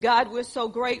God, we're so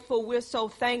grateful. We're so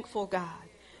thankful, God.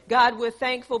 God, we're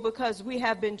thankful because we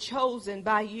have been chosen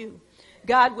by you.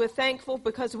 God, we're thankful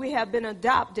because we have been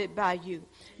adopted by you.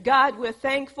 God, we're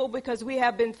thankful because we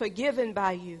have been forgiven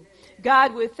by you.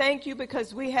 God, we thank you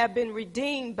because we have been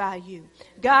redeemed by you.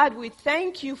 God, we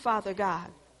thank you, Father God,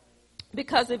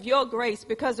 because of your grace,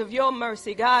 because of your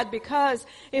mercy, God, because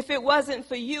if it wasn't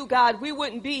for you, God, we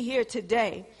wouldn't be here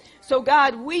today. So,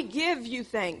 God, we give you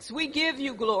thanks. We give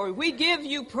you glory. We give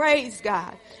you praise,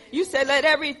 God. You said, let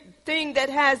everything that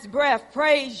has breath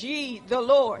praise ye the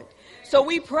Lord. So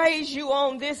we praise you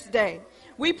on this day.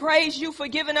 We praise you for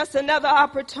giving us another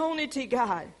opportunity,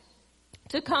 God,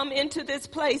 to come into this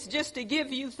place just to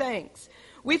give you thanks.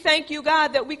 We thank you,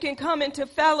 God, that we can come into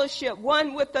fellowship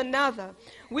one with another.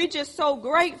 We're just so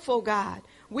grateful, God.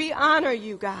 We honor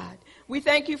you, God. We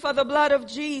thank you for the blood of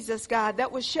Jesus, God,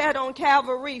 that was shed on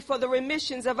Calvary for the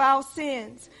remissions of our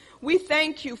sins. We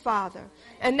thank you, Father.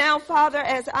 And now, Father,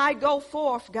 as I go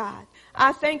forth, God,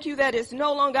 I thank you that it's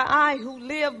no longer I who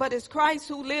live, but it's Christ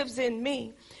who lives in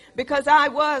me. Because I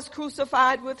was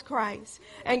crucified with Christ.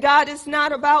 And God, it's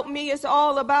not about me, it's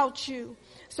all about you.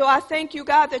 So I thank you,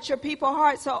 God, that your people's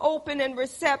hearts are open and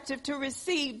receptive to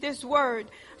receive this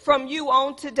word from you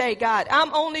on today, God.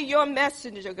 I'm only your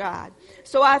messenger, God.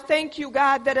 So I thank you,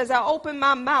 God, that as I open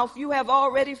my mouth, you have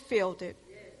already filled it.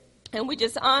 And we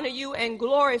just honor you and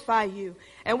glorify you.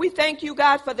 And we thank you,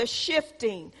 God, for the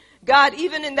shifting, God,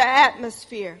 even in the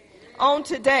atmosphere on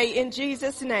today in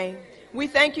Jesus' name. We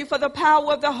thank you for the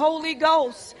power of the Holy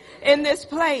Ghost in this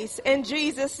place in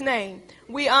Jesus' name.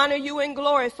 We honor you and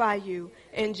glorify you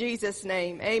in Jesus'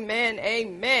 name. Amen.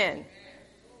 Amen.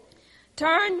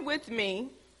 Turn with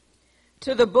me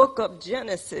to the book of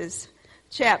Genesis,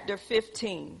 chapter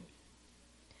 15.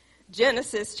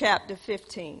 Genesis chapter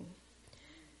 15.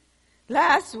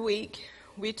 Last week,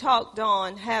 we talked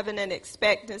on having an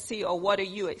expectancy, or what are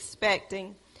you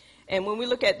expecting? And when we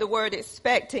look at the word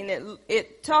expecting,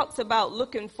 it talks about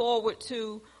looking forward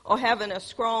to or having a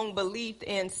strong belief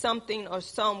in something or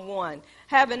someone,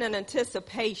 having an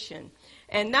anticipation.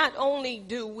 And not only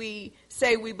do we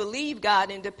say we believe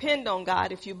God and depend on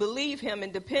God, if you believe him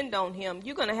and depend on him,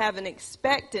 you're going to have an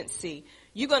expectancy.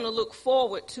 You're going to look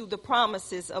forward to the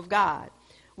promises of God.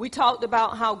 We talked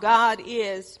about how God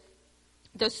is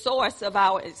the source of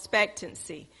our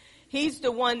expectancy. He's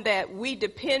the one that we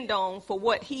depend on for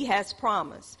what he has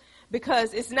promised,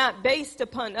 because it's not based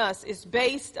upon us. It's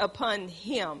based upon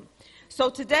him. So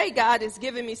today, God is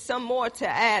giving me some more to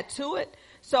add to it.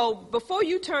 So before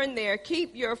you turn there,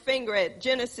 keep your finger at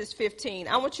Genesis 15.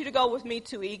 I want you to go with me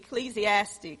to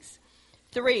Ecclesiastes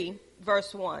 3,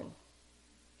 verse 1.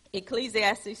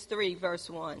 Ecclesiastes 3, verse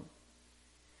 1.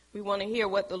 We want to hear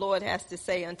what the Lord has to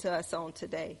say unto us on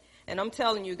today. And I'm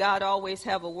telling you, God always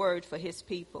have a word for his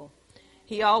people.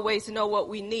 He always know what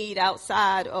we need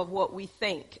outside of what we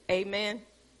think. Amen.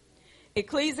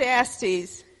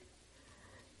 Ecclesiastes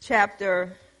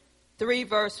chapter 3,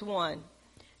 verse 1.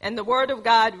 And the word of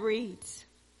God reads,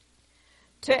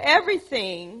 to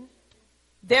everything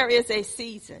there is a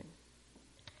season,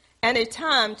 and a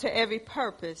time to every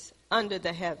purpose under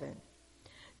the heaven.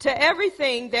 To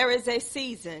everything there is a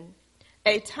season,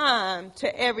 a time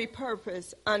to every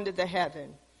purpose under the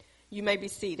heaven. You may be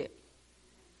seated.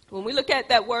 When we look at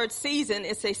that word season,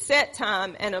 it's a set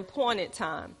time, an appointed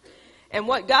time. And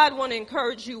what God want to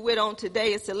encourage you with on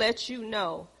today is to let you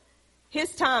know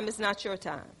his time is not your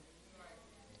time.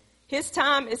 His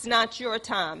time is not your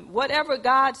time. Whatever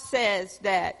God says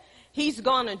that he's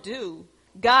going to do,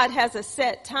 God has a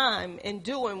set time in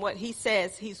doing what he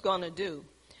says he's going to do.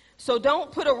 So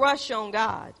don't put a rush on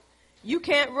God. You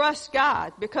can't rush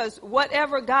God, because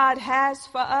whatever God has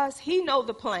for us, he know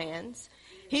the plans.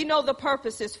 He know the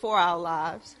purposes for our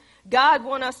lives. God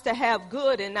want us to have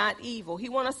good and not evil. He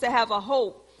want us to have a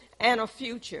hope and a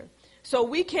future. So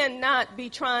we cannot be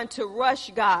trying to rush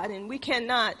God, and we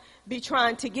cannot be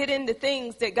trying to get into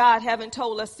things that God haven't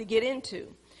told us to get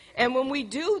into. And when we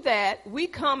do that, we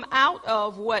come out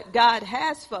of what God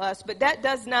has for us, but that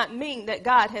does not mean that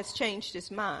God has changed his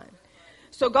mind.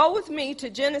 So go with me to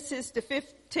Genesis, the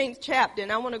 15th chapter,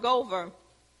 and I want to go over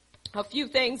a few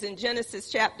things in Genesis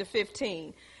chapter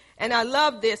 15. And I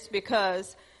love this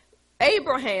because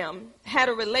Abraham had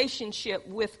a relationship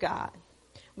with God.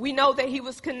 We know that he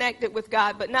was connected with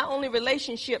God, but not only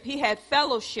relationship, he had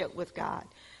fellowship with God.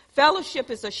 Fellowship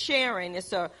is a sharing,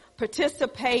 it's a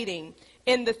participating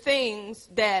in the things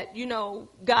that,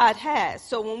 God has.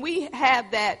 So when we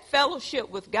have that fellowship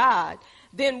with God,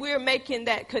 then we're making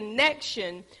that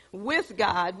connection with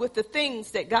God, with the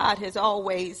things that God has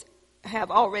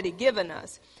already given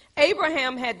us.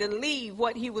 Abraham had to leave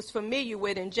what he was familiar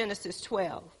with in Genesis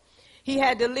 12. He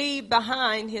had to leave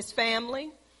behind his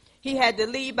family. He had to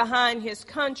leave behind his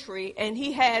country, and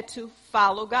he had to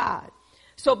follow God.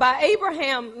 So by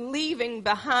Abraham leaving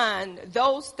behind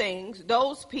those things,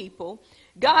 those people,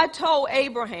 God told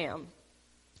Abraham,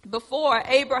 before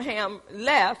Abraham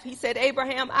left, he said,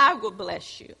 Abraham, I will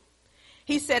bless you.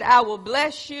 He said, I will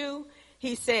bless you.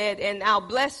 He said, and I'll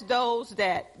bless those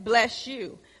that bless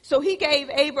you. So he gave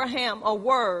Abraham a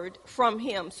word from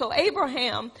him. So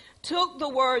Abraham took the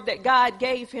word that God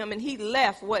gave him and he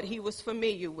left what he was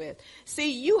familiar with.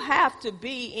 See, you have to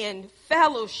be in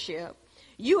fellowship.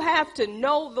 You have to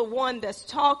know the one that's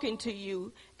talking to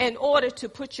you in order to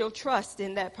put your trust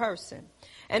in that person.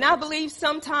 And I believe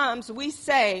sometimes we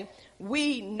say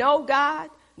we know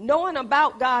God. Knowing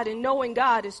about God and knowing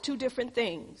God is two different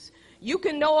things. You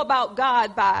can know about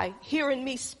God by hearing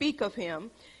me speak of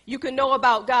him. You can know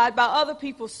about God by other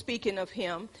people speaking of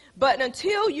him. But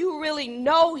until you really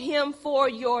know him for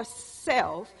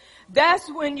yourself,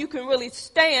 that's when you can really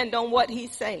stand on what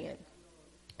he's saying.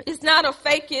 It's not a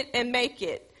fake it and make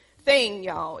it thing,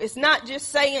 y'all. It's not just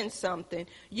saying something.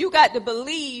 You got to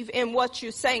believe in what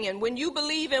you're saying. When you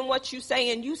believe in what you're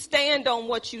saying, you stand on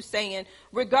what you're saying,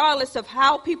 regardless of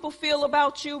how people feel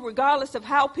about you, regardless of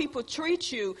how people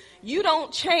treat you. You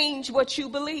don't change what you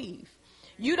believe.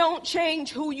 You don't change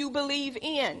who you believe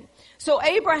in. So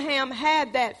Abraham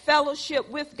had that fellowship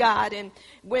with God. And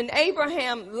when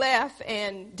Abraham left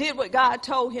and did what God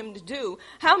told him to do,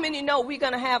 how many know we're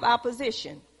going to have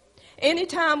opposition?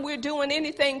 Anytime we're doing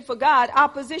anything for God,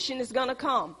 opposition is going to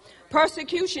come.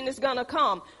 Persecution is going to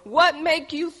come. What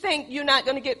make you think you're not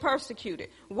going to get persecuted?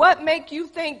 What make you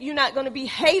think you're not going to be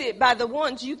hated by the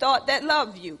ones you thought that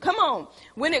love you? Come on.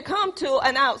 When it comes to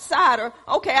an outsider,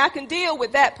 okay, I can deal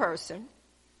with that person.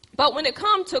 But when it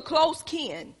comes to close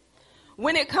kin,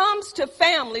 when it comes to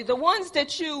family, the ones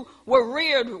that you were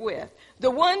reared with, the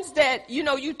ones that,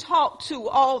 you talk to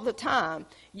all the time,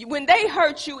 when they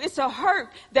hurt you, it's a hurt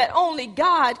that only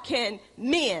God can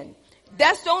mend.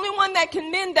 That's the only one that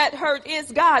can mend that hurt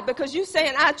is God, because you're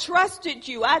saying, I trusted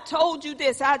you. I told you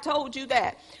this. I told you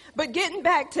that. But getting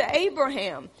back to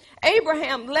Abraham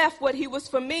left what he was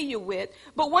familiar with.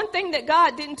 But one thing that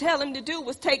God didn't tell him to do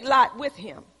was take Lot with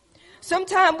him.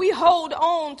 Sometimes we hold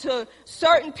on to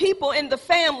certain people in the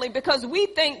family because we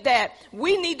think that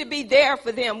we need to be there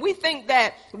for them. We think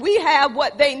that we have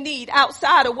what they need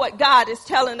outside of what God is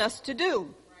telling us to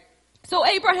do. So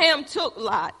Abraham took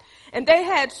Lot, and they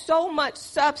had so much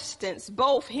substance,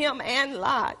 both him and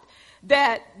Lot,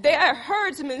 that their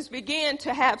herdsmen began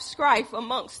to have strife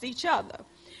amongst each other.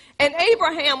 And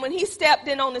Abraham, when he stepped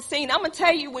in on the scene, I'm going to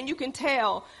tell you when you can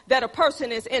tell that a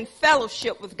person is in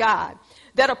fellowship with God,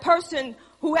 that a person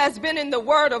who has been in the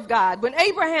word of God. When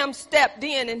Abraham stepped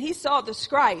in and he saw the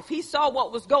strife, he saw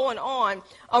what was going on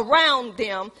around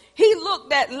them, he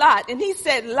looked at Lot and he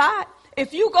said, Lot,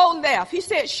 if you go left, he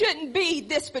said, shouldn't be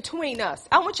this between us.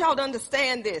 I want y'all to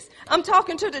understand this. I'm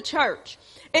talking to the church.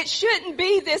 It shouldn't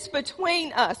be this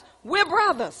between us. We're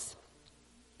brothers.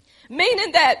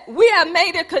 Meaning that we have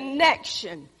made a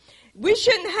connection. We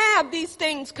shouldn't have these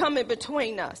things coming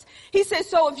between us. He said,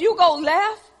 so if you go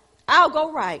left, I'll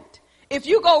go right. If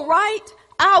you go right,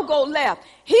 I'll go left.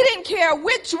 He didn't care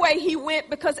which way he went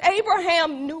because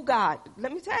Abraham knew God.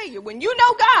 Let me tell you, when you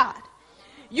know God,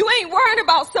 you ain't worried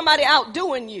about somebody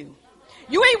outdoing you.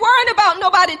 You ain't worrying about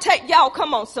nobody y'all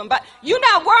come on somebody. You're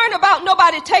not worrying about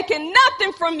nobody taking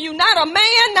nothing from you. Not a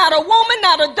man, not a woman,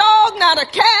 not a dog, not a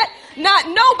cat, not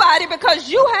nobody, because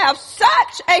you have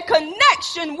such a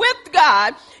connection with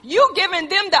God. You giving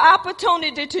them the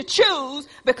opportunity to choose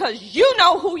because you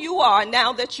know who you are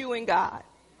now that you in God.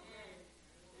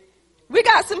 We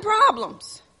got some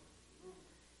problems.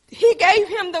 He gave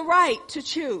him the right to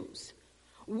choose.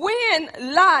 When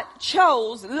Lot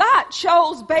chose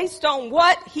based on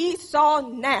what he saw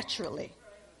naturally.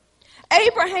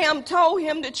 Abraham told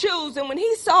him to choose, and when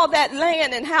he saw that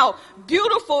land and how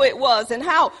beautiful it was and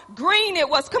how green it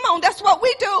was, come on, that's what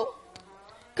we do.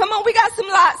 Come on, we got some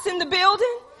lots in the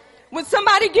building. When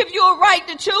somebody give you a right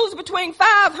to choose between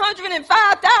 500 and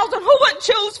 5,000, who wouldn't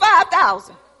choose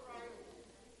 5,000?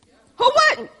 Who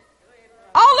wouldn't?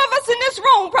 All of us in this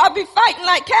room probably fighting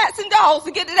like cats and dogs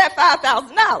to get to that $5,000.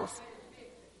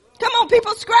 Come on,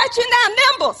 people scratching down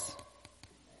nimbles,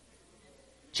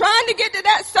 trying to get to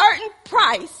that certain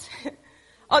price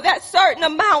or that certain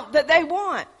amount that they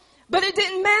want. But it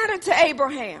didn't matter to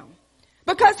Abraham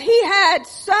because he had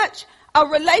such a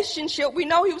relationship. We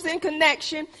know he was in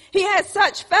connection. He had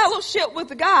such fellowship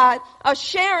with God, a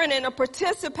sharing and a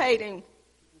participating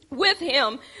with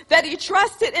him that he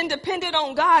trusted and depended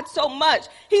on God so much.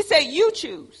 He said, you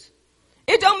choose.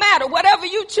 It don't matter. Whatever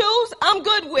you choose, I'm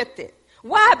good with it.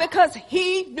 Why? Because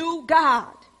he knew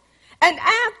God. And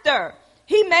after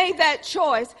he made that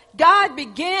choice, God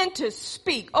began to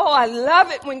speak. Oh, I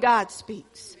love it when God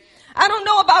speaks. I don't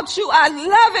know about you. I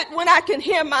love it when I can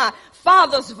hear my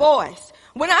Father's voice.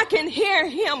 When I can hear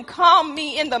him calm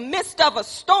me in the midst of a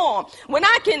storm. When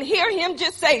I can hear him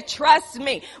just say, trust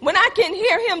me. When I can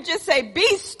hear him just say,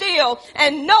 be still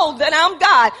and know that I'm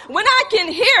God. When I can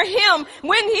hear him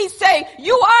when he say,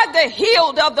 you are the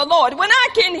healed of the Lord. When I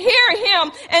can hear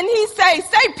him and he say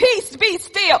peace, be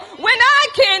still. When I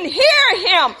can hear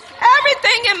him,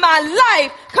 everything in my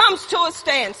life comes to a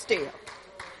standstill.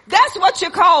 That's what you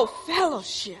call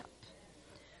fellowship.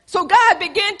 So God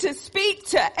began to speak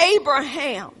to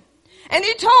Abraham, and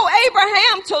he told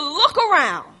Abraham to look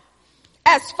around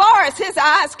as far as his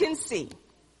eyes can see.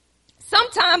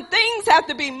 Sometimes things have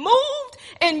to be moved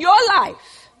in your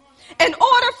life in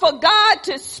order for God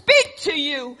to speak to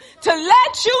you, to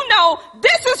let you know,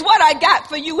 this is what I got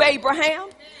for you, Abraham,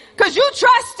 because you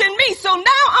trust in me. So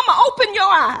now I'm going to open your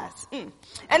eyes and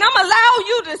I'm going to allow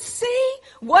you to see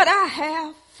what I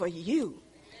have for you.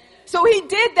 So he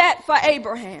did that for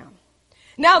Abraham.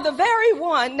 Now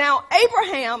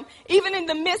Abraham, even in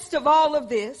the midst of all of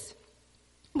this,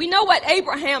 we know what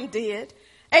Abraham did.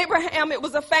 Abraham, it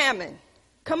was a famine.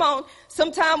 Come on.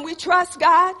 Sometimes we trust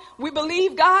God. We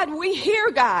believe God. We hear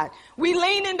God. We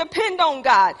lean and depend on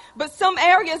God. But some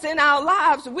areas in our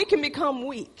lives, we can become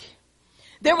weak.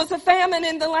 There was a famine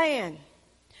in the land.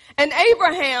 And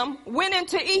Abraham went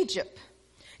into Egypt.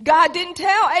 God didn't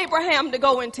tell Abraham to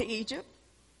go into Egypt.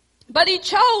 But he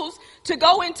chose to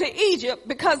go into Egypt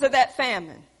because of that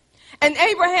famine. And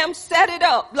Abraham set it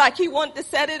up like he wanted to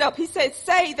set it up. He said,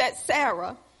 say that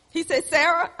Sarah. He said,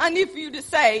 Sarah, I need for you to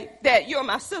say that you're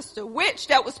my sister, which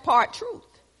that was part truth.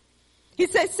 He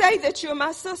said, say that you're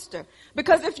my sister.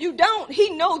 Because if you don't,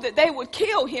 he knew that they would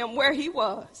kill him where he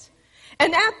was.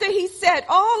 And after he set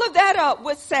all of that up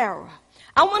with Sarah,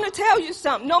 I want to tell you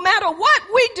something. No matter what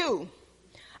we do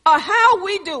or how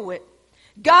we do it,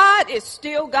 God is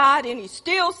still God, and he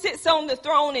still sits on the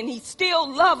throne, and he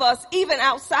still loves us even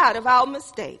outside of our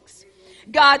mistakes.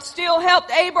 God still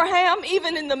helped Abraham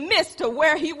even in the midst of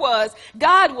where he was.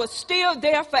 God was still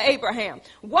there for Abraham.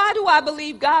 Why do I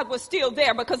believe God was still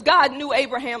there? Because God knew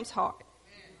Abraham's heart.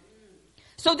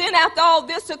 So then after all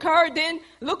this occurred, then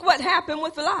look what happened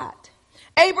with Lot.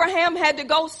 Abraham had to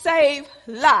go save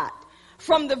Lot.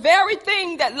 From the very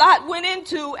thing that Lot went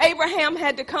into, Abraham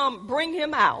had to come bring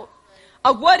him out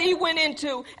of what he went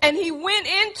into, and he went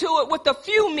into it with a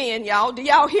few men, y'all. Do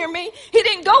y'all hear me? He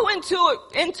didn't go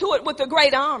into it with a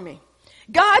great army.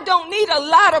 God don't need a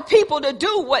lot of people to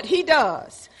do what he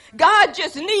does. God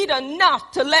just need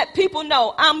enough to let people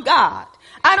know I'm God.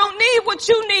 I don't need what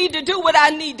you need to do what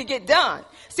I need to get done.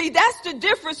 See, that's the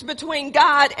difference between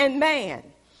God and man.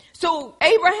 So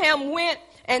Abraham went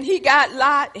and he got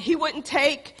Lot. He wouldn't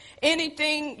take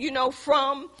anything,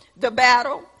 from the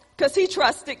battle, because he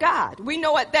trusted God. We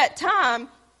know at that time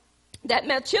that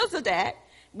Melchizedek,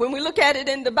 when we look at it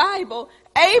in the Bible,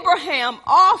 Abraham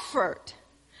offered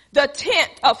the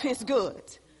tenth of his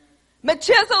goods.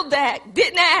 Melchizedek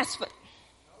didn't ask for.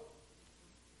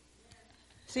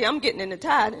 See, I'm getting in the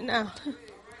tithing now.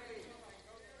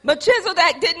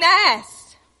 Melchizedek didn't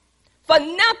ask for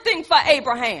nothing for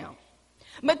Abraham.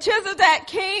 Melchizedek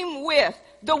came with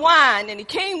the wine and he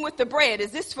came with the bread.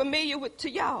 Is this familiar to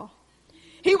y'all?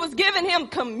 He was giving him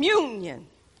communion.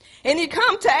 And he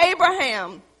come to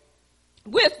Abraham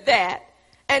with that.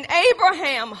 And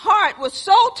Abraham's heart was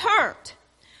so turned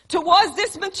towards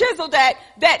this Melchizedek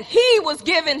that he was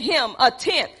giving him a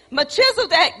tenth.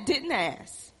 Melchizedek didn't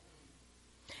ask.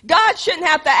 God shouldn't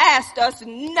have to ask us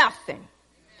nothing.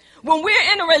 When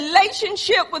we're in a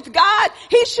relationship with God,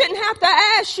 he shouldn't have to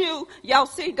ask you. Y'all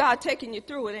see God taking you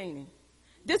through it, ain't he?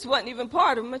 This wasn't even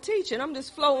part of my teaching. I'm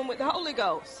just flowing with the Holy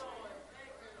Ghost.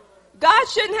 God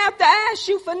shouldn't have to ask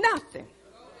you for nothing.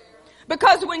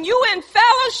 Because when you in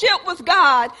fellowship with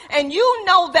God and you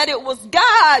know that it was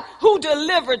God who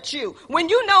delivered you, when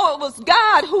you know it was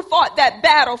God who fought that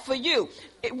battle for you,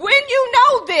 when you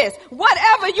know this,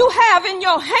 whatever you have in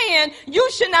your hand,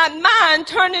 you should not mind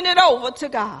turning it over to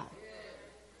God.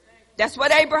 That's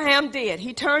what Abraham did.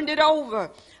 He turned it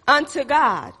over unto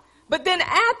God. But then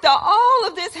after all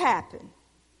of this happened,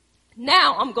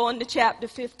 now I'm going to chapter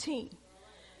 15.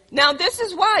 Now this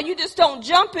is why you just don't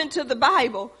jump into the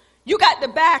Bible. You got to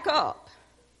back up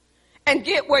and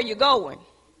get where you're going.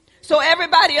 So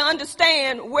everybody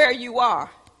understand where you are.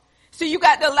 So you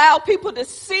got to allow people to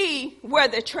see where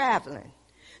they're traveling.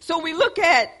 So we look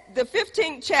at the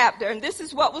 15th chapter, and this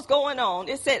is what was going on.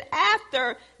 It said,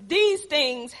 after these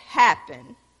things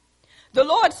happened, the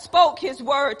Lord spoke his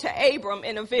word to Abram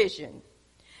in a vision.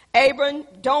 Abram,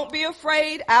 don't be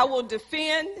afraid. I will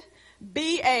defend,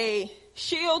 be a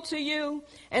shield to you,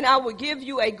 and I will give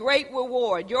you a great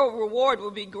reward. Your reward will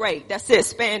be great. That's the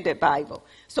Expanded Bible.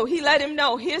 So he let him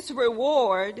know his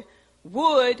reward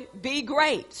would be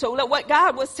great. So what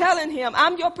God was telling him,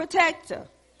 I'm your protector.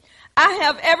 I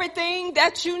have everything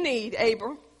that you need,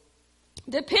 Abram.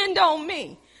 Depend on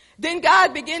me. Then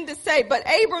God began to say, but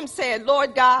Abram said,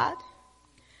 Lord God,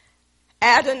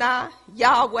 Adonai,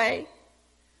 Yahweh.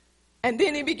 And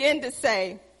then he began to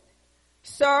say,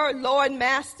 Sir, Lord,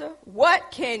 Master,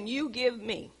 what can you give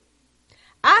me?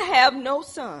 I have no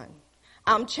son.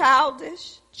 I'm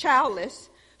childless.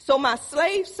 So my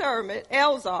slave servant,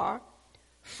 Elzar,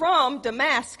 from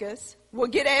Damascus, will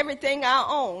get everything I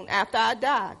own after I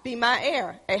die, be my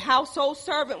heir. A household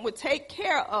servant would take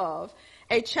care of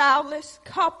a childless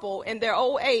couple in their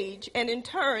old age and in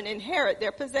turn inherit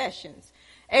their possessions.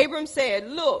 Abram said,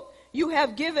 look, you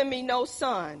have given me no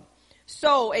son.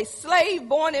 So a slave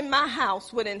born in my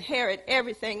house would inherit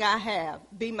everything I have,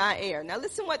 be my heir. Now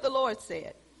listen what the Lord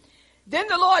said. Then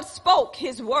the Lord spoke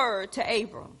his word to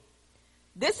Abram.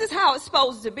 This is how it's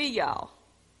supposed to be, y'all.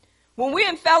 When we're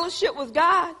in fellowship with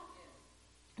God,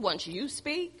 once you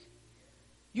speak,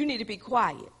 you need to be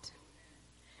quiet.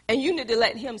 And you need to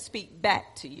let him speak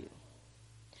back to you.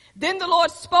 Then the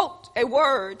Lord spoke a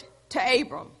word to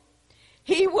Abram.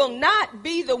 He will not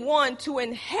be the one to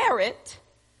inherit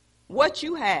what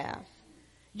you have.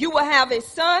 You will have a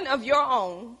son of your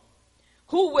own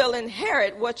who will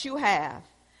inherit what you have.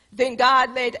 Then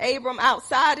God led Abram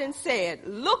outside and said,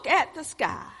 look at the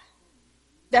sky,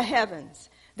 the heavens.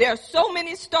 There are so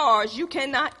many stars you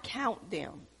cannot count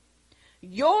them.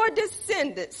 Your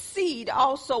descendants' seed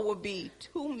also will be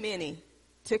too many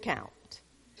to count.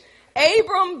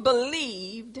 Abram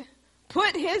believed,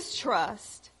 put his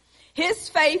trust, his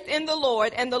faith in the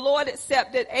Lord, and the Lord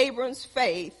accepted Abram's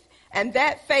faith. And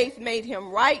that faith made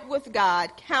him right with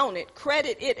God,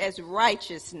 credit it as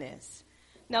righteousness.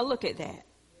 Now look at that.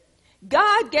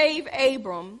 God gave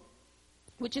Abram,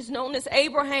 which is known as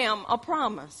Abraham, a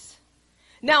promise.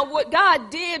 Now what God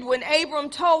did when Abram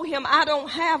told him, I don't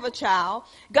have a child,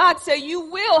 God said, you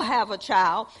will have a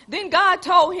child. Then God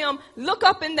told him, look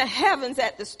up in the heavens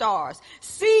at the stars.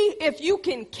 See if you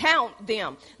can count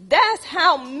them. That's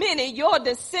how many your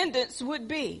descendants would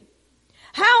be.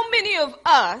 How many of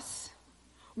us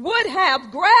would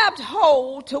have grabbed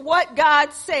hold to what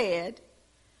God said,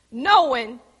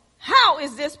 knowing how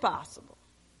is this possible?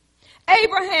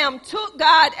 Abraham took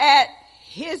God at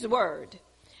his word.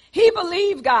 He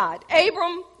believed God.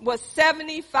 Abram was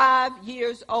 75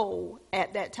 years old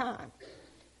at that time.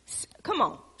 Come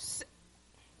on.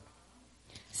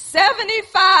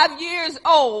 75 years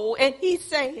old, and he's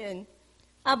saying,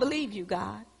 I believe you,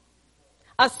 God.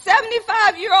 A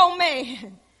 75-year-old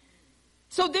man.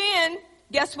 So then,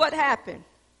 guess what happened?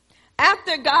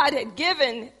 After God had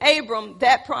given Abram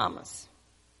that promise,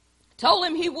 told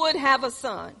him he would have a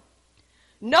son,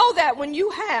 know that when you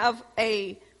have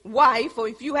a wife or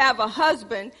if you have a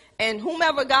husband and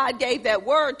whomever God gave that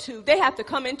word to, they have to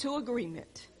come into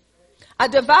agreement. A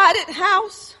divided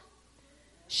house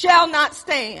shall not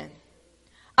stand.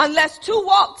 Unless two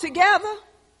walk together,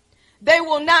 they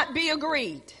will not be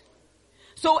agreed.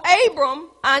 So Abram,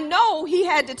 I know he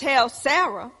had to tell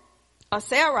Sarai,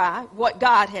 what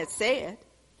God had said.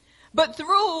 But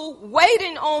through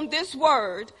waiting on this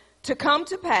word to come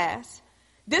to pass,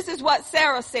 this is what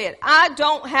Sarah said. I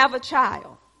don't have a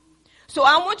child. So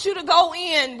I want you to go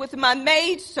in with my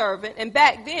maid servant. And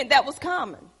back then that was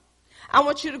common. I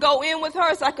want you to go in with her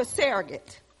as like a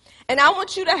surrogate. And I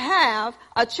want you to have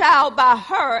a child by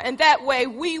her. And that way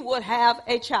we would have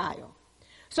a child.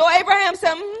 So Abraham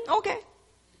said, okay.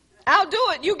 I'll do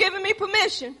it. You giving me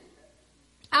permission.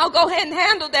 I'll go ahead and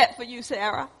handle that for you,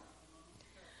 Sarah.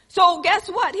 So guess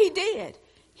what he did?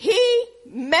 He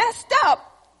messed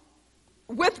up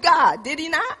with God, did he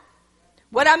not?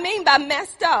 What I mean by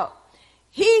messed up,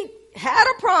 he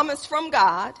had a promise from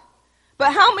God,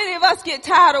 but how many of us get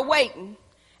tired of waiting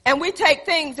and we take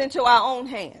things into our own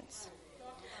hands?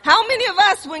 How many of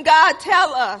us, when God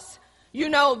tell us,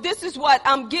 this is what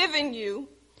I'm giving you,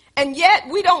 and yet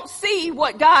we don't see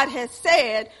what God has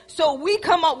said, so we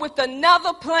come up with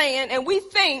another plan and we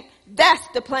think that's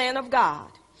the plan of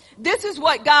God. This is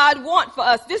what God wants for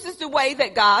us. This is the way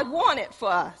that God wanted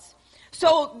for us.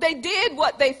 So they did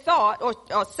what they thought,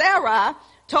 or Sarai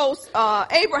told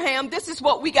Abraham, this is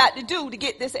what we got to do to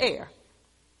get this heir.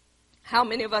 How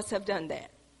many of us have done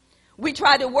that? We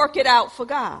try to work it out for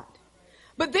God.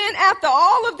 But then after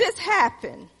all of this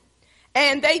happened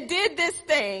and they did this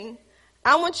thing,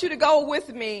 I want you to go with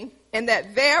me in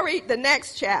the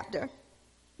next chapter.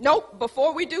 Nope,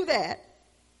 before we do that,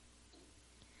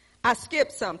 I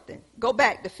skipped something. Go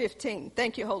back to 15.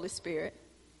 Thank you, Holy Spirit.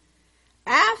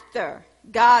 After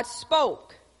God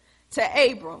spoke to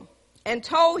Abram and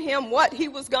told him what he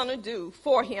was going to do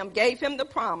for him, gave him the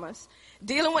promise,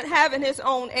 dealing with having his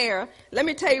own heir, let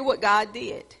me tell you what God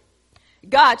did.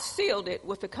 God sealed it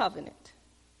with a covenant.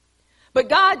 But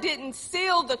God didn't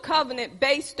seal the covenant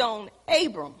based on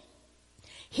Abram.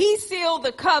 He sealed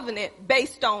the covenant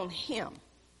based on him.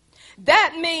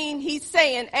 That means he's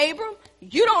saying, Abram,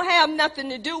 you don't have nothing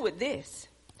to do with this.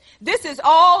 This is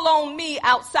all on me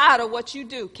outside of what you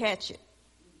do. Catch it.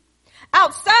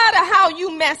 Outside of how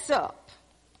you mess up.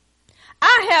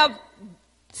 I have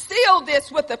sealed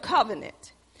this with a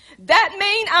covenant. That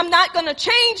means I'm not going to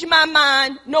change my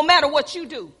mind no matter what you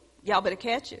do. Y'all better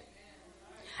catch it.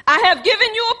 I have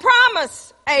given you a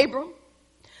promise, Abram.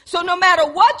 So no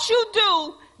matter what you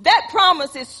do, that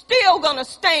promise is still going to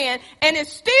stand and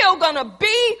it's still going to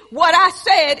be what I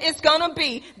said it's going to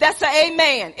be. That's an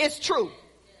amen. It's true.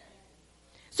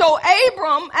 So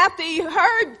Abram, after he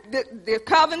heard the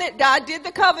covenant, God did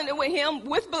the covenant with him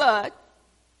with blood.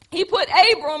 He put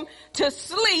Abram to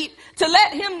sleep to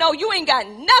let him know you ain't got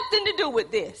nothing to do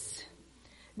with this.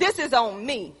 This is on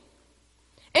me.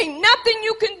 Ain't nothing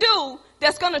you can do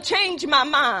that's going to change my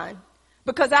mind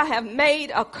because I have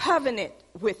made a covenant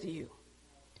with you.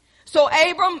 So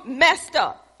Abram messed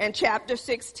up in chapter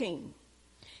 16.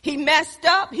 He messed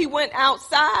up. He went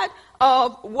outside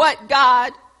of what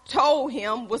God told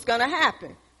him was going to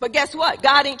happen. But guess what?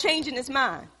 God ain't changing his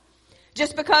mind.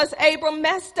 Just because Abram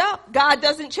messed up, God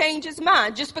doesn't change his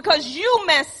mind. Just because you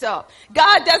mess up,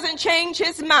 God doesn't change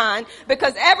his mind,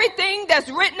 because everything that's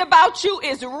written about you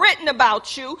is written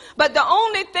about you. But the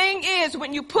only thing is,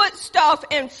 when you put stuff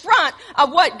in front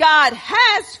of what God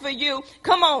has for you,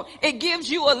 come on, it gives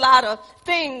you a lot of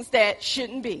things that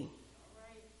shouldn't be.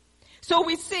 So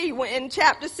we see when in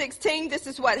chapter 16, this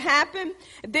is what happened.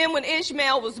 Then when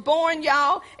Ishmael was born,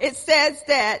 y'all, it says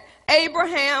that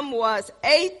Abraham was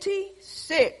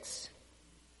 86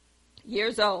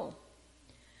 years old.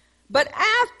 But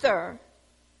after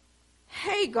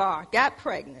Hagar got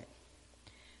pregnant,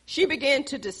 she began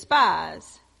to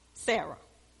despise Sarah.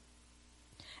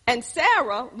 And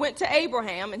Sarah went to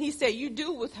Abraham and he said, you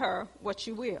do with her what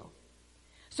you will.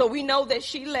 So we know that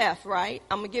she left, right?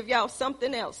 I'm going to give y'all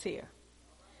something else here.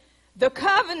 The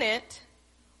covenant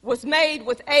was made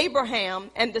with Abraham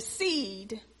and the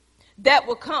seed that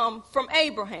will come from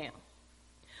Abraham.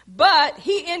 But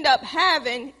he ended up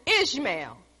having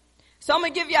Ishmael. So I'm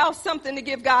going to give y'all something to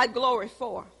give God glory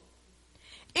for.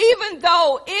 Even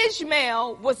though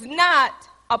Ishmael was not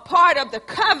a part of the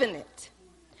covenant,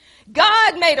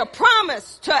 God made a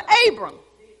promise to Abram.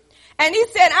 And he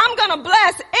said, I'm going to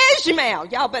bless Ishmael.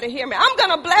 Y'all better hear me. I'm going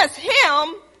to bless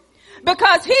him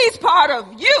because he's part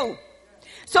of you.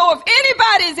 So if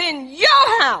anybody's in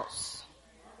your house,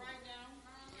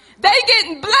 they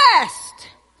getting blessed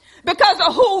because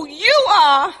of who you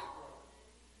are.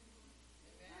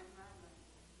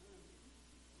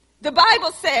 The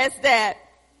Bible says that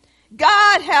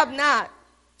God have not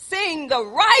seen the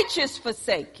righteous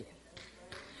forsaken,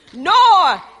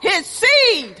 nor his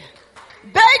seed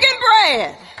begging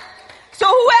bread. So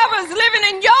whoever's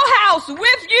living in your house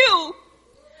with you,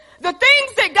 the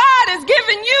things that God has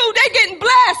given you, they're getting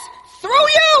blessed through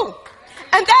you.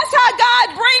 And that's how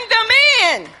God bring them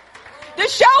in, to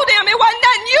show them it wasn't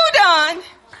nothing you done.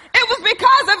 It was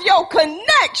because of your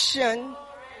connection.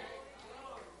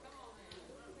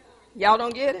 Y'all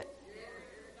don't get it?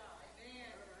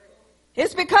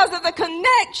 It's because of the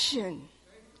connection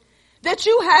that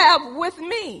you have with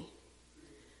me.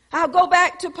 I'll go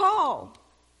back to Paul.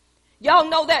 Y'all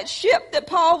know that ship that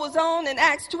Paul was on in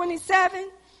Acts 27?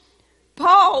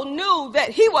 Paul knew that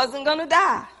he wasn't going to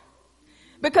die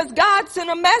because God sent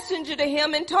a messenger to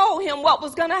him and told him what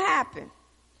was going to happen.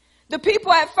 The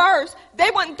people at first,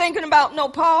 they wasn't thinking about no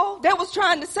Paul. They was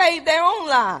trying to save their own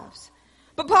lives.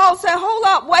 But Paul said, hold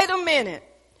up, wait a minute.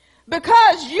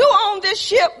 Because you on this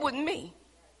ship with me,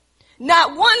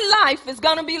 not one life is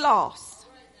going to be lost.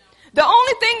 The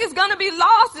only thing that's going to be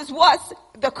lost is what's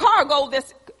the cargo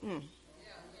that's...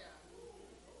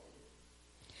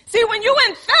 See, when you're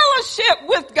in fellowship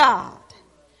with God,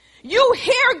 you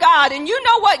hear God and you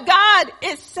know what God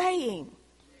is saying.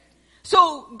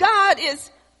 So God is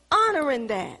honoring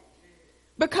that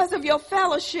because of your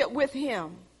fellowship with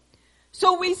him.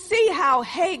 So we see how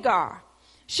Hagar,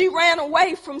 she ran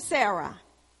away from Sarah.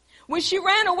 When she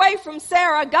ran away from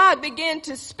Sarah, God began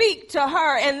to speak to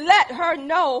her and let her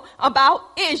know about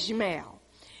Ishmael.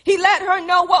 He let her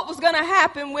know what was going to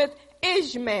happen with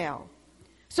Ishmael.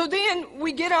 So then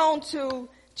we get on to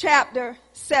chapter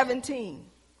 17.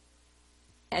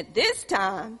 At this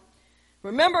time,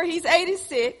 remember he's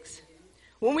 86.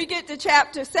 When we get to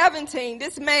chapter 17,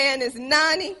 this man is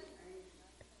 90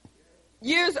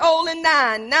 years old and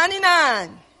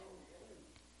 99.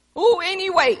 Ooh, ain't he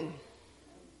waiting?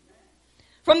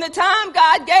 From the time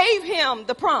God gave him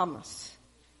the promise.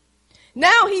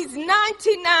 Now he's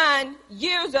 99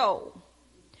 years old.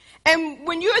 And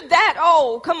when you're that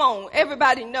old, come on,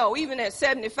 everybody know, even at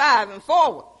 75 and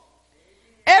forward,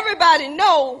 everybody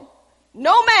know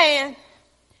no man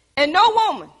and no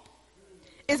woman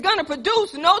is going to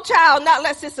produce no child not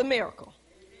unless it's a miracle.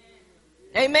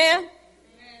 Amen?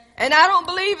 And I don't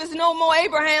believe it's no more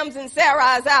Abrahams and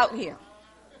Sarahs out here.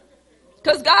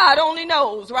 Because God only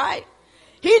knows, right?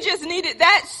 He just needed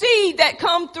that seed that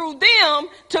come through them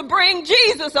to bring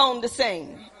Jesus on the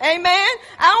scene. Amen?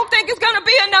 I don't think it's going to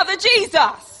be another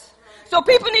Jesus. So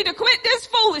people need to quit this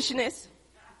foolishness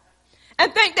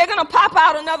and think they're going to pop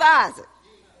out another Isaac.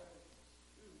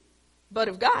 But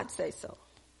if God says so,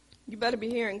 you better be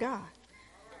hearing God.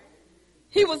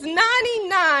 He was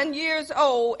 99 years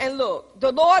old, and look,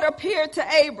 the Lord appeared to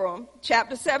Abram,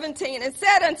 chapter 17, and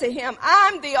said unto him,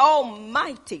 I'm the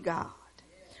Almighty God.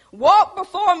 Walk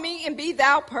before me and be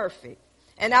thou perfect,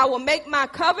 and I will make my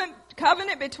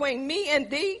covenant between me and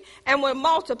thee, and will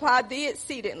multiply thee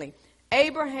exceedingly.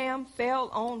 Abraham fell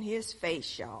on his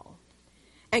face, y'all.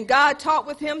 And God talked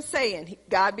with him, saying,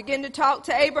 God began to talk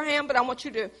to Abraham, but I want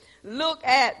you to look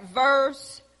at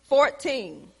verse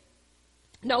 15.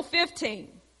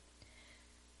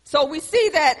 So we see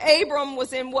that Abram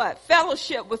was in what?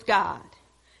 Fellowship with God.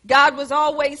 God was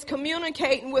always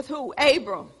communicating with who?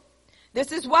 Abram.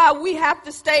 This is why we have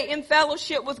to stay in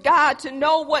fellowship with God to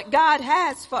know what God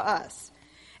has for us.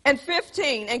 And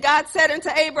 15, and God said unto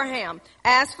Abraham,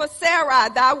 as for Sarai,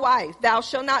 thy wife, thou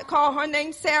shalt not call her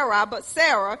name Sarai, but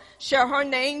Sarah shall her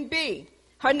name be.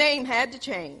 Her name had to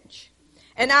change.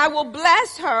 And I will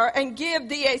bless her and give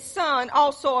thee a son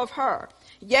also of her.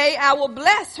 Yea, I will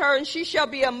bless her, and she shall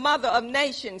be a mother of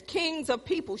nations. Kings of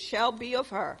people shall be of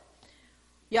her.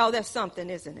 Y'all, that's something,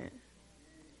 isn't it?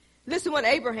 Listen what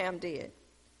Abraham did.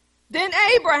 Then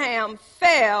Abraham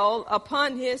fell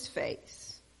upon his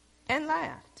face and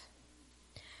laughed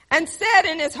and said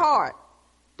in his heart,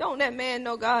 don't that man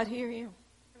know God hear him?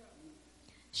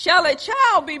 Shall a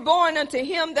child be born unto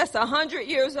him that's 100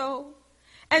 years old?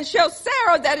 And shall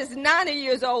Sarah that is 90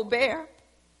 years old bear?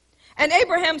 And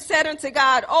Abraham said unto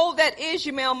God, oh, that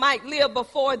Ishmael might live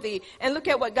before thee. And look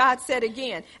at what God said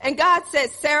again. And God said,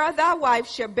 Sarah thy wife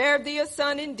shall bear thee a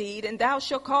son indeed, and thou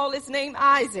shalt call his name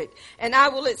Isaac. And I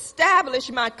will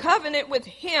establish my covenant with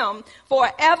him for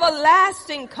an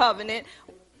everlasting covenant,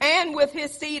 and with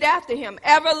his seed after him.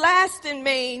 Everlasting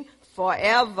mean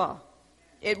forever.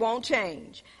 It won't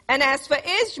change. And as for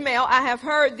Ishmael, I have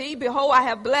heard thee. Behold, I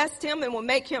have blessed him and will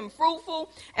make him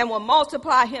fruitful and will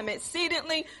multiply him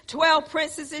exceedingly. 12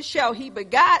 princesses shall he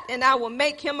begot, and I will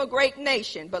make him a great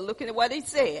nation. But look at what he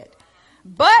said.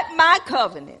 But my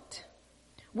covenant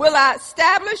will I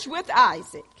establish with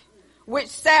Isaac, which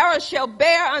Sarah shall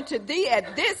bear unto thee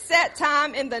at this set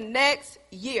time in the next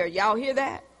year. Y'all hear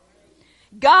that?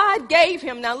 God gave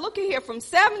him, now look at here, from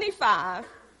 75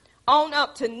 on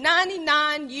up to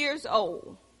 99 years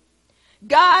old.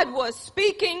 God was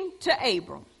speaking to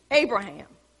Abraham.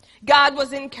 God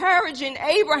was encouraging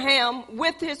Abraham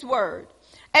with his word.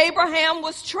 Abraham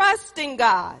was trusting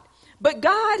God, but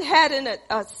God had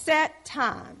a set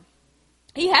time.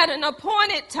 He had an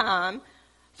appointed time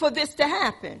for this to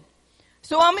happen.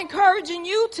 So I'm encouraging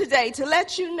you today to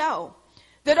let you know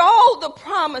that all the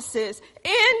promises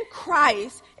in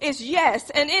Christ is yes,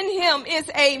 and in him is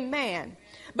amen.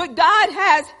 But God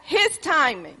has his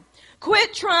timing.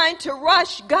 Quit trying to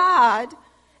rush God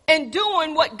and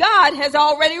doing what God has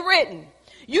already written.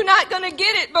 You're not going to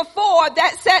get it before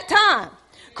that set time.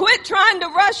 Quit trying to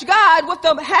rush God with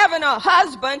having a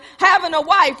husband, having a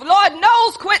wife. Lord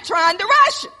knows, quit trying to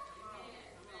rush it.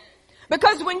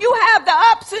 Because when you have the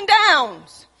ups and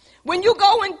downs, when you're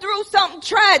going through something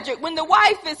tragic, when the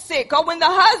wife is sick or when the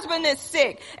husband is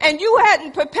sick and you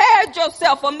hadn't prepared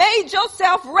yourself or made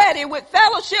yourself ready with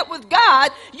fellowship with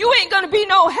God, you ain't going to be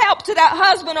no help to that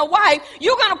husband or wife.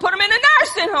 You're going to put them in a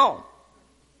nursing home.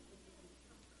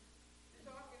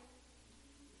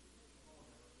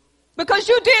 Because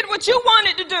you did what you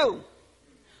wanted to do.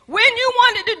 When you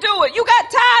wanted to do it, you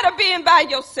got tired of being by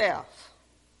yourself.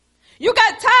 You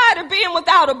got tired of being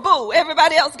without a boo.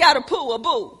 Everybody else got a poo, a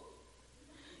boo.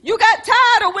 You got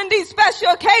tired of when these special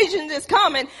occasions is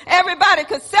coming, everybody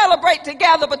could celebrate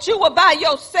together, but you were by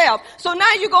yourself. So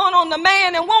now you're going on the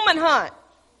man and woman hunt.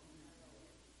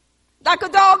 Like a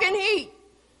dog in heat.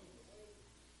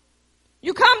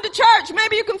 You come to church,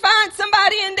 maybe you can find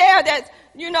somebody in there that's,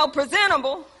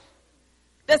 presentable,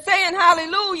 that's saying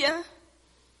hallelujah,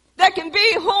 that can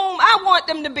be whom I want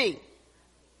them to be.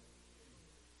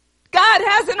 God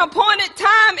has an appointed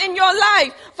time in your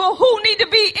life for who need to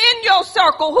be in your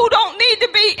circle, who don't need to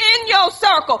be in your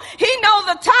circle. He knows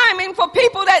the timing for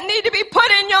people that need to be put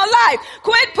in your life.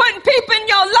 Quit putting people in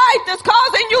your life that's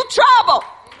causing you trouble.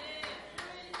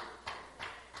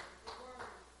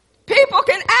 People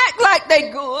can act like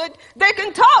they good. They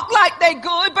can talk like they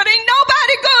good, but ain't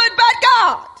nobody good but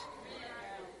God.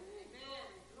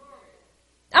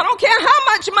 I don't care how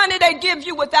much money they give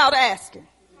you without asking.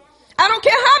 I don't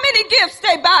care how many gifts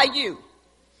they buy you.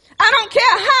 I don't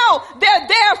care how they're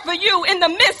there for you in the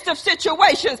midst of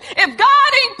situations. If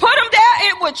God ain't put them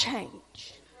there, it will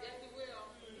change.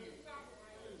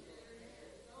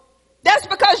 That's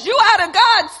because you out of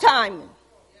God's timing.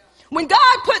 When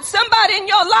God puts somebody in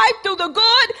your life through the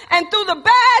good and through the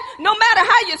bad, no matter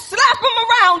how you slap them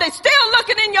around, they're still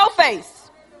looking in your face.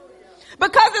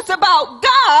 Because it's about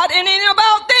God and it ain't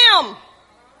about them.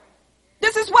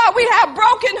 This is why we have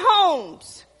broken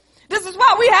homes. This is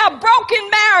why we have broken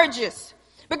marriages.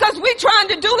 Because we're trying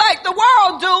to do like the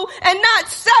world do and not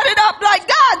set it up like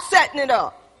God's setting it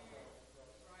up.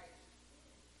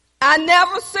 I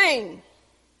never seen.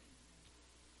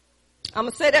 I'm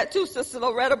going to say that too, Sister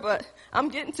Loretta, but I'm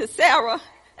getting to Sarah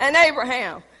and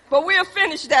Abraham. But we'll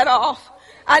finish that off.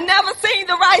 I never seen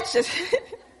the righteous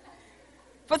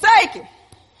forsaken.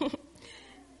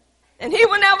 And he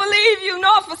will never leave you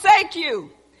nor forsake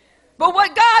you. But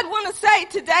what God want to say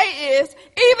today is,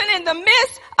 even in the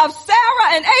midst of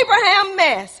Sarah and Abraham's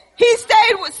mess, he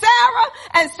stayed with Sarah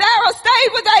and Sarah stayed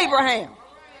with Abraham.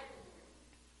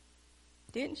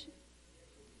 Didn't she?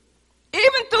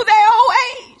 Even through their old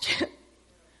age.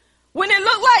 When it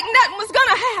looked like nothing was going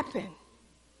to happen.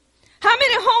 How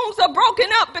many homes are broken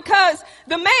up because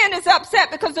the man is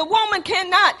upset because the woman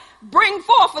cannot bring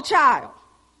forth a child?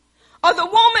 Or the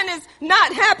woman is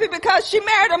not happy because she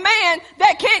married a man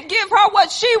that can't give her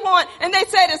what she wants and they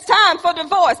said it's time for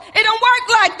divorce. It don't work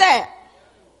like that.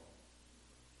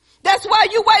 That's why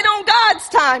you wait on God's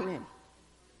timing.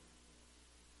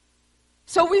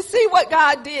 So we see what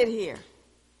God did here.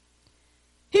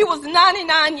 He was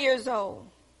 99 years old.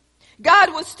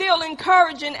 God was still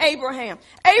encouraging Abraham.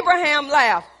 Abraham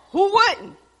laughed. Who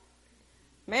wouldn't?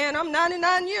 Man, I'm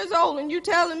 99 years old and you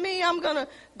telling me I'm going to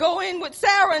go in with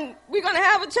Sarah and we're going to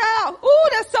have a child. Ooh,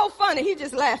 that's so funny. He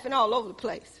just laughing all over the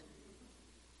place.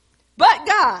 But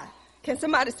God. Can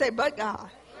somebody say, but God?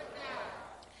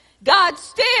 God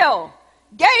still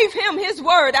gave him his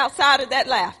word outside of that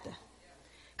laughter.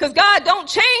 Because God don't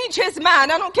change his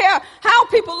mind. I don't care how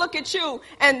people look at you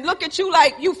and look at you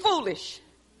like you foolish.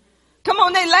 Come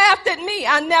on, they laughed at me.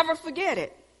 I never forget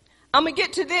it. I'm going to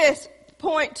get to this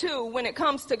point too when it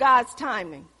comes to God's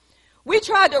timing. We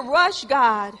try to rush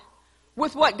God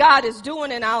with what God is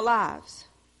doing in our lives.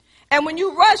 And when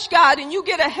you rush God and you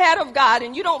get ahead of God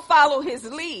and you don't follow his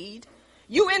lead,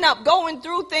 you end up going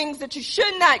through things that you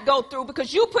should not go through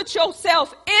because you put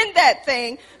yourself in that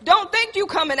thing. Don't think you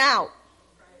coming out.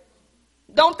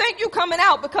 Don't think you coming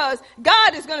out because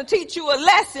God is going to teach you a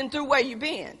lesson through where you've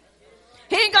been.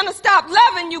 He ain't going to stop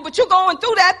loving you, but you're going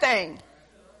through that thing.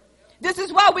 This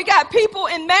is why we got people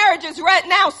in marriages right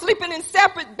now sleeping in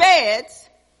separate beds,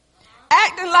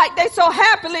 acting like they so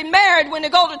happily married when they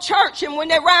go to church and when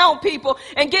they're around people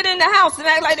and get in the house and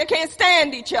act like they can't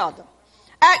stand each other.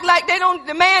 Act like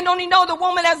the man don't even know the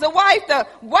woman as a wife. The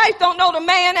wife don't know the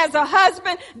man as a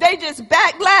husband. They just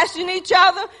backlashing each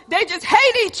other. They just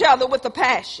hate each other with a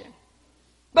passion.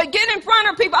 But get in front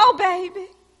of people, oh baby.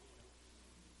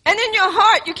 And in your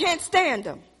heart, you can't stand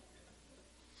them.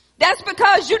 That's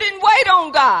because you didn't wait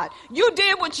on God. You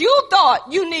did what you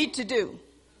thought you need to do.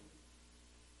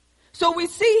 So we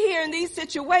see here in these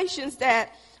situations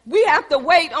that we have to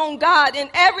wait on God in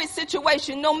every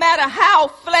situation, no matter how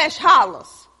flesh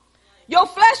hollers. Your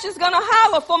flesh is going to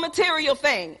holler for material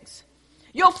things.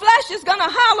 Your flesh is going to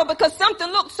holler because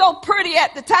something looked so pretty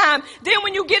at the time. Then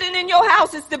when you get it in your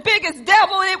house, it's the biggest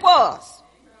devil it was.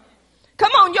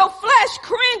 Come on, your flesh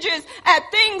cringes at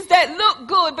things that look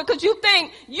good because you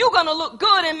think you're going to look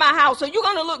good in my house or you're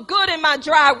going to look good in my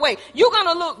driveway. You're going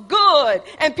to look good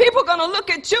and people are going to look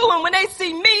at you and when they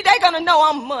see me, they're going to know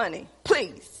I'm money.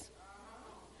 Please.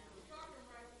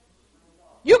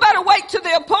 You better wait till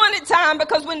the appointed time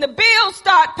because when the bills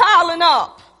start piling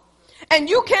up and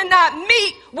you cannot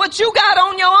meet what you got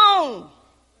on your own,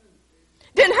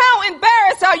 then how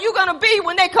embarrassed are you going to be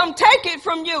when they come take it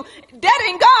from you? That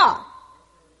ain't God.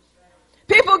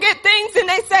 People get things and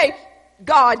they say,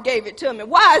 God gave it to me.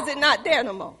 Why is it not there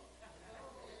no more?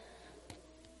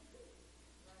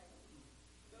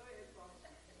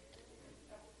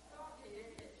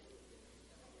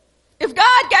 If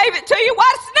God gave it to you,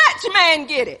 why did Snatch Man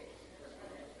get it?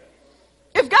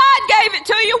 If God gave it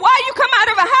to you, why you come out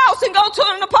of a house and go to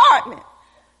an apartment?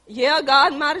 Yeah,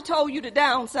 God might have told you to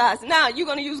downsize. Now you're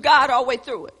going to use God all the way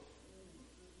through it.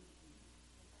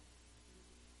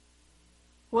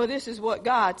 Well, this is what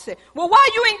God said. Well, why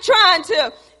you ain't trying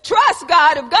to trust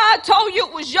God if God told you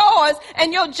it was yours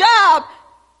and your job,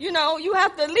 you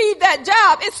have to leave that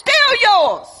job. It's still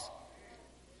yours.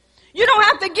 You don't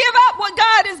have to give up what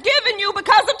God has given you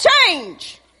because of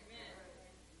change.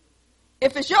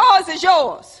 If it's yours, it's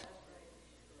yours.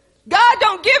 God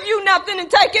don't give you nothing and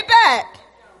take it back.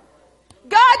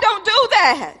 God don't do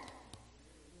that.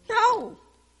 No.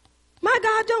 My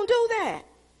God don't do that.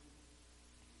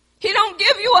 He don't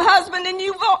give you a husband and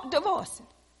you divorce him.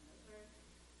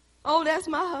 Oh, that's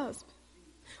my husband.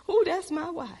 Oh, that's my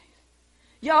wife.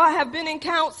 Y'all, I have been in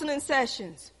counseling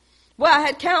sessions where I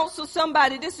had counseled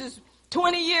somebody. This is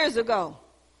 20 years ago.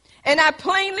 And I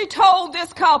plainly told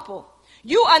this couple,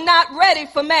 you are not ready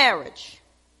for marriage.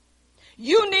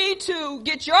 You need to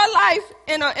get your life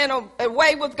in a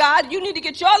way with God. You need to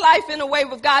get your life in a way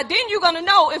with God. Then you're going to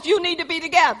know if you need to be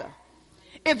together.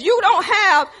 If you don't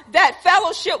have that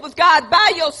fellowship with God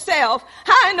by yourself,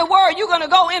 how in the world are you going to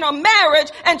go in a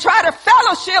marriage and try to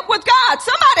fellowship with God?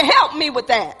 Somebody help me with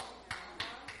that.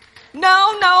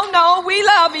 No. We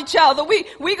love each other.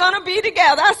 We're going to be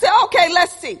together. I said, okay,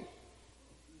 let's see.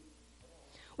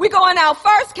 We go in our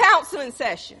first counseling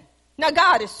session. Now,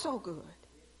 God is so good.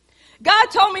 God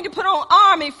told me to put on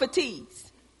army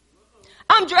fatigues.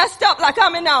 I'm dressed up like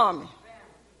I'm in the army.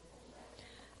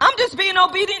 I'm just being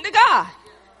obedient to God.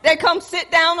 They come sit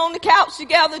down on the couch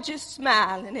together, just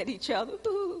smiling at each other.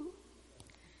 Ooh.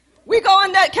 We go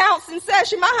in that counseling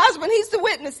session. My husband, he's the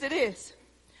witness to this.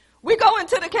 We go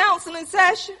into the counseling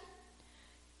session.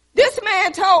 This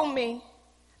man told me,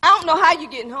 I don't know how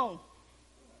you're getting home.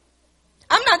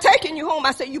 I'm not taking you home.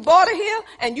 I said, you bought her here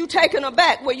and you taking her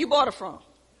back where you bought her from.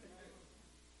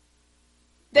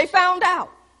 They found out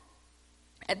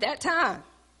at that time.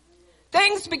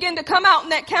 Things begin to come out in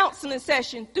that counseling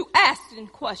session through asking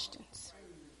questions.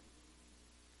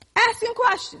 Asking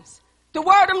questions. The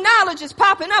word of knowledge is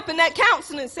popping up in that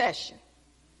counseling session.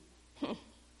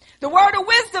 The word of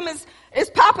wisdom is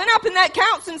popping up in that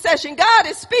counseling session. God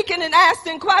is speaking and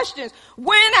asking questions.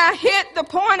 When I hit the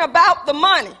point about the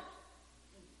money,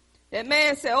 that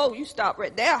man said, oh, you stop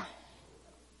right there.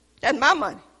 That's my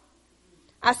money.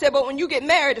 I said, but when you get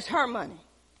married, it's her money.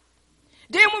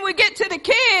 Then when we get to the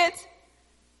kids,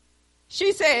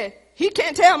 she said, he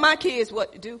can't tell my kids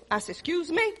what to do. I said, excuse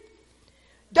me?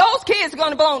 Those kids are going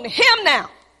to belong to him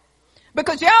now.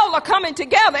 Because y'all are coming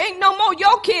together. Ain't no more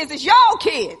your kids, it's y'all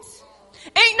kids.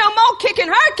 Ain't no more kicking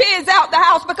her kids out the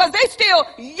house because they still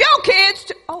your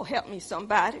kids. Oh, help me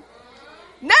somebody.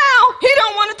 Now he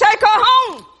don't want to take her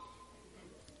home.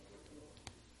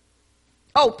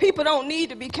 Oh, people don't need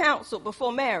to be counseled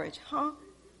before marriage, huh?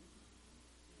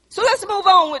 So let's move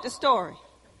on with the story.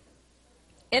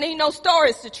 And ain't no story,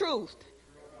 it's the truth.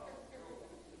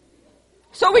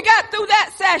 So we got through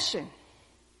that session.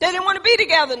 They didn't want to be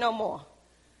together no more.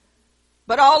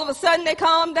 But all of a sudden they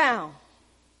calmed down.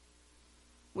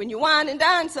 When you wine and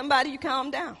dine somebody, you calm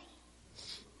down.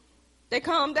 They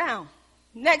calmed down.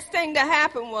 Next thing that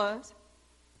happened was,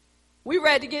 we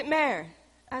ready to get married.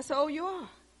 I said, oh, you are?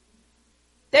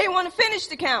 They didn't want to finish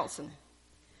the counseling.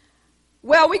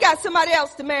 Well, we got somebody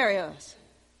else to marry us.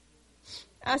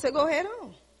 I said, go ahead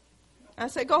on. I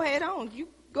said, go ahead on. You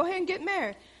go ahead and get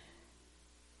married.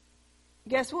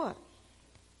 Guess what?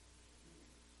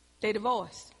 They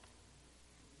divorced.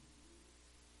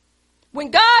 When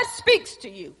God speaks to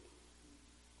you,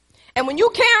 and when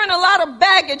you're carrying a lot of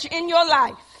baggage in your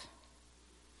life,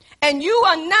 and you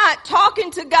are not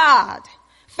talking to God,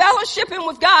 fellowshipping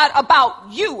with God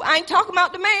about you. I ain't talking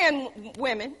about the man,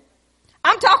 women.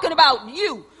 I'm talking about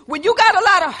you. When you got a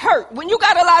lot of hurt, when you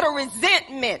got a lot of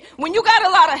resentment, when you got a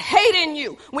lot of hate in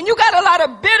you, when you got a lot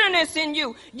of bitterness in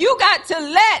you, you got to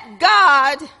let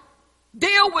God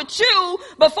deal with you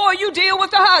before you deal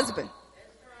with the husband.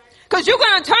 Because you're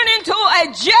going to turn into a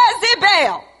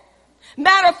Jezebel.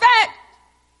 Matter of fact,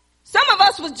 some of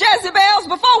us was Jezebels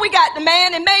before we got the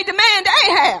man and made the man to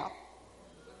Ahab.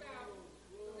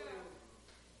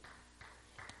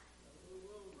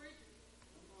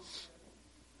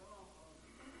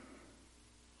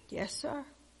 Yes, sir.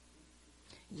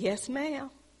 Yes, ma'am.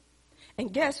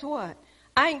 And guess what?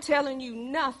 I ain't telling you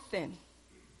nothing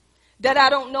that I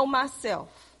don't know myself.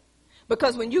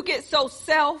 Because when you get so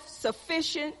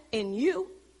self-sufficient in you,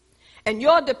 and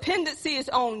your dependency is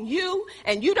on you,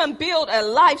 and you done build a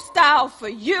lifestyle for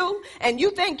you, and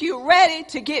you think you're ready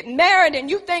to get married, and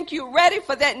you think you're ready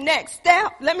for that next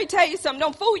step, let me tell you something,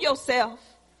 don't fool yourself.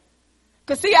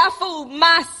 Because see, I fooled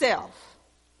myself.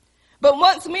 But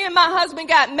once me and my husband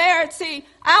got married, see,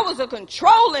 I was a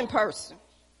controlling person.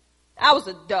 I was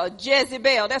a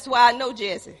Jezebel. That's why I know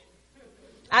Jezzy.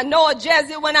 I know a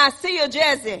Jezzy when I see a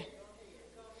Jezzy.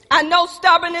 I know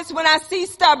stubbornness when I see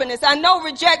stubbornness. I know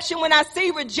rejection when I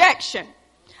see rejection.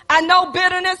 I know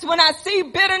bitterness when I see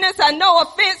bitterness. I know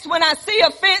offense when I see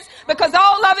offense, because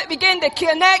all of it began to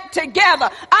connect together.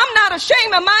 I'm not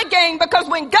ashamed of my game, because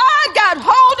when God got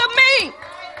hold of me,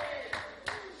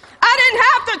 I didn't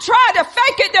have to try to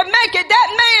fake it to make it. That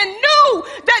man knew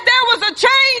that there was a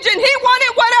change and he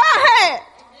wanted what I had.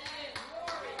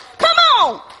 Come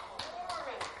on.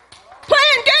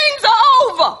 Playing games are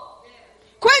over.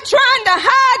 Quit trying to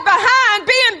hide behind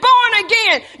being born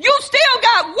again. You still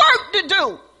got work to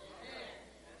do.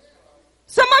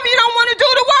 Some of you don't want to do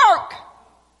the work.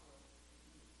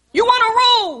 You want to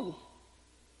rule.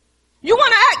 You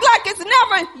want to act like it's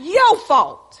never your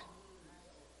fault.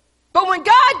 But when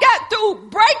God got through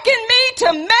breaking me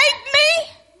to make me,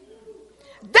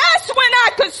 that's when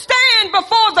I could stand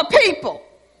before the people.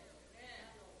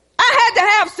 I had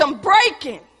to have some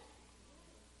breaking.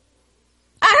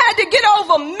 I had to get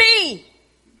over me.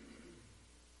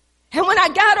 And when I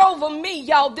got over me,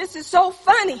 y'all, this is so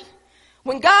funny.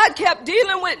 When God kept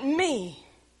dealing with me,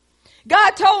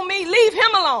 God told me, leave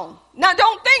him alone. Now,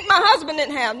 don't think my husband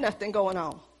didn't have nothing going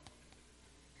on.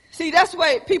 See, that's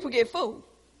why people get fooled.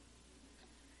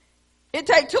 It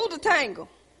takes two to tangle.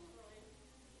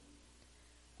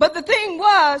 But the thing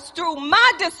was, through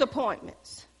my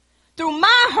disappointments, through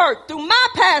my hurt, through my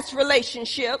past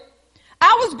relationship,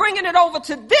 I was bringing it over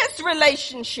to this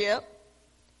relationship,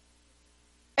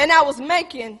 and I was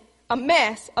making a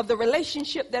mess of the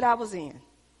relationship that I was in.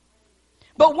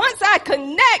 But once I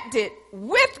connected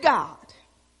with God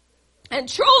and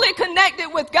truly connected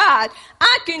with God,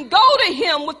 I can go to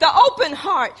him with the open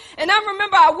heart. And I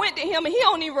remember I went to him, and he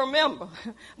don't even remember,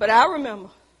 but I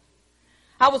remember.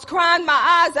 I was crying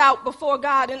my eyes out before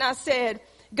God, and I said,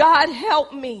 God,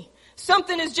 help me.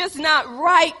 Something is just not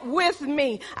right with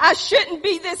me. I shouldn't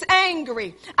be this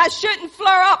angry. I shouldn't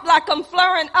flare up like I'm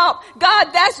flaring up. God,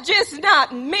 that's just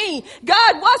not me.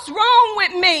 God, what's wrong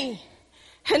with me?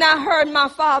 And I heard my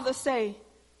father say,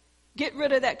 get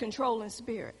rid of that controlling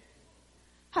spirit.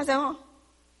 I said, huh?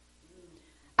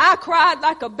 I cried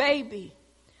like a baby.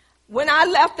 When I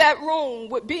left that room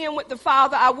with being with the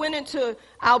father, I went into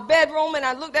our bedroom and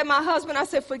I looked at my husband. I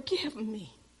said, forgive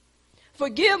me.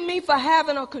 Forgive me for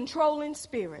having a controlling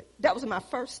spirit. That was my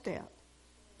first step.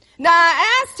 Now,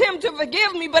 I asked him to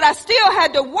forgive me, but I still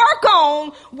had to work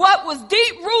on what was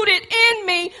deep rooted in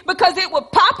me, because it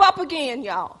would pop up again,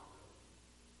 y'all.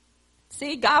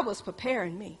 See, God was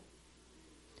preparing me.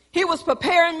 He was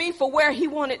preparing me for where he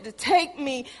wanted to take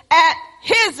me at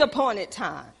his appointed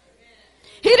time.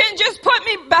 He didn't just put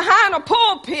me behind a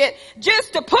pulpit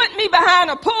just to put me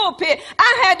behind a pulpit.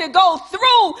 I had to go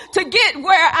through to get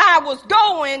where I was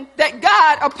going that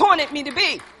God appointed me to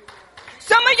be.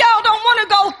 Some of y'all don't want to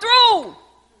go through.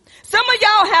 Some of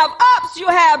y'all have ups, you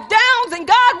have downs, and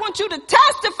God wants you to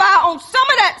testify on some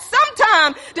of that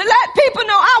sometime to let people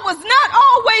know I was not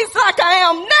always like I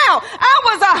am now. I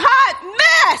was a hot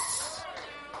mess.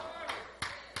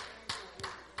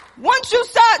 Once you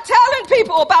start telling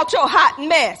people about your hot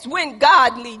mess, when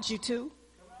God leads you to.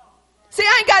 See,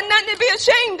 I ain't got nothing to be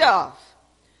ashamed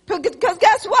of. Because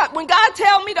guess what? When God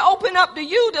tells me to open up to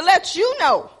you to let you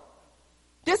know,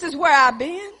 this is where I've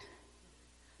been,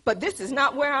 but this is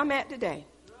not where I'm at today.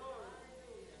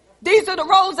 These are the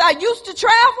roads I used to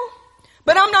travel,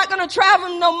 but I'm not going to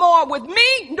travel no more with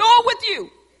me nor with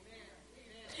you.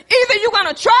 Either you're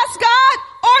going to trust God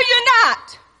or you're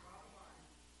not.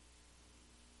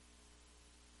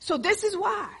 So this is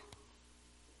why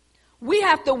we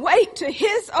have to wait to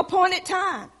his appointed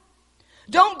time.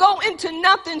 Don't go into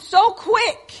nothing so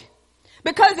quick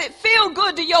because it feel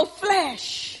good to your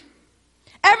flesh.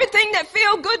 Everything that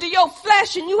feel good to your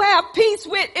flesh and you have peace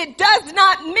with, it does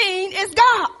not mean it's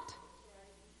God.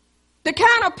 The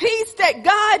kind of peace that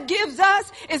God gives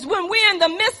us is when we're in the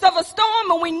midst of a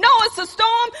storm and we know it's a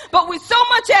storm, but we're so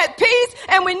much at peace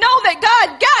and we know that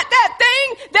God got that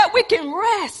thing that we can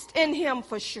rest in him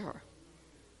for sure.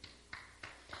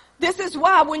 This is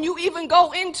why when you even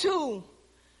go into,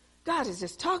 God is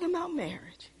just talking about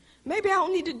marriage. Maybe I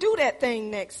don't need to do that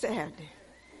thing next Saturday.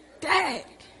 Dag.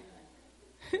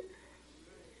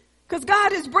 Because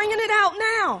God is bringing it out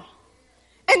now.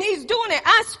 And he's doing it.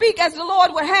 I speak as the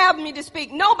Lord would have me to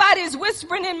speak. Nobody is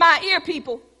whispering in my ear,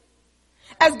 people.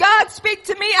 As God speaks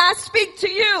to me, I speak to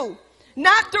you.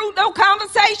 Not through no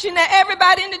conversation that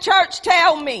everybody in the church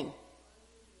tell me.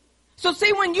 So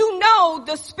see, when you know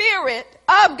the Spirit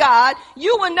of God,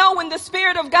 you will know when the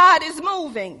Spirit of God is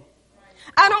moving.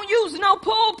 I don't use no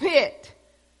pulpit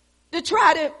to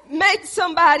try to make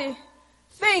somebody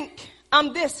think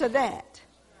I'm this or that.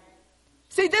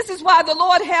 See, this is why the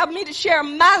Lord had me to share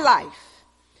my life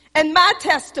and my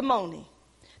testimony.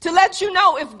 To let you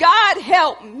know if God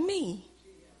helped me,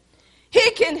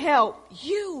 he can help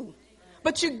you.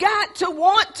 But you got to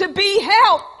want to be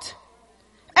helped.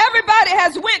 Everybody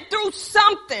has went through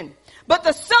something. But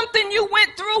the something you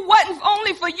went through wasn't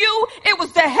only for you. It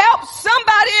was to help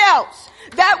somebody else.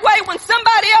 That way, when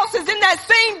somebody else is in that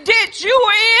same ditch you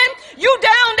were in, you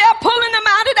down there pulling them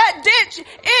out of that ditch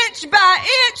inch by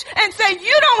inch and say,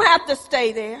 you don't have to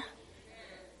stay there.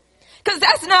 Because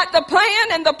that's not the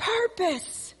plan and the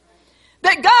purpose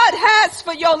that God has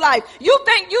for your life. You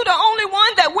think you're the only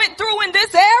one that went through in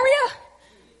this area?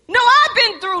 No, I've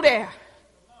been through there.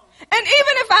 And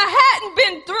even if I hadn't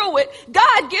been through it,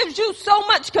 God gives you so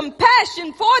much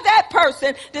compassion for that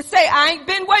person to say, I ain't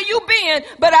been where you been,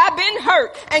 but I've been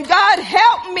hurt. And God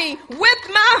helped me with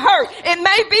my hurt. It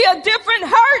may be a different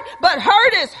hurt, but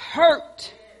hurt is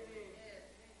hurt.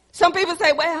 Some people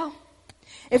say, well,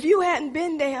 if you hadn't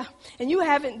been there and you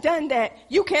haven't done that,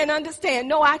 you can't understand.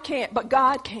 No, I can't, but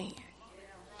God can.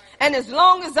 And as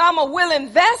long as I'm a willing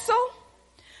vessel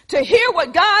to hear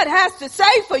what God has to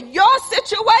say for your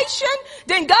situation,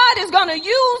 then God is going to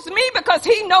use me because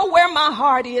he knows where my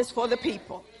heart is for the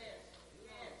people.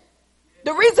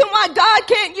 The reason why God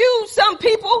can't use some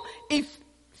people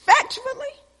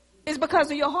effectually is because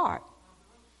of your heart.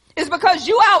 It's because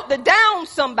you out to down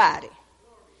somebody.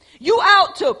 You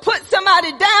out to put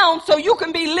somebody down so you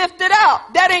can be lifted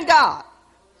up. That ain't God.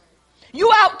 You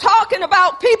out talking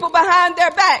about people behind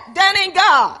their back. That ain't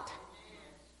God.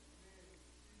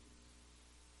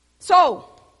 So,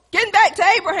 getting back to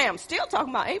Abraham, still talking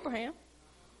about Abraham.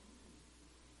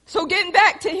 So getting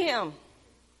back to him,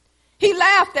 he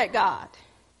laughed at God.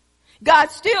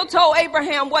 God still told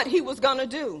Abraham what he was going to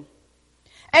do.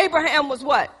 Abraham was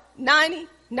what?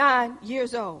 99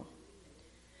 years old.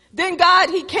 Then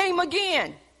God, he came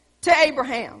again to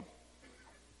Abraham.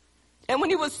 And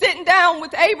when he was sitting down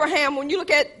with Abraham, when you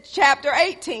look at chapter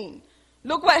 18,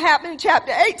 look what happened in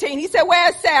chapter 18. He said,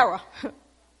 where's Sarah?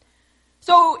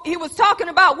 So he was talking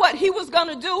about what he was going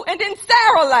to do, and then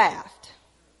Sarah laughed.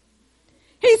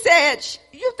 He said,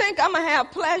 you think I'm going to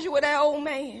have pleasure with that old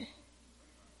man?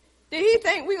 Did he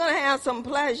think we're going to have some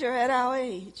pleasure at our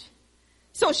age?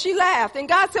 So she laughed, and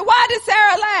God said, why did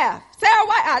Sarah laugh? Sarah,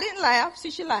 why? I didn't laugh.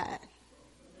 See, she lied.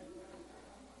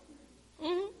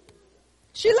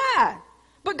 She lied.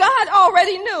 But God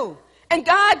already knew, and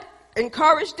God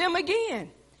encouraged them again.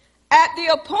 At the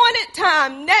appointed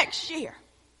time next year,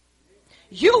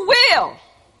 you will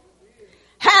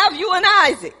have you an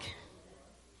Isaac.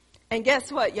 And guess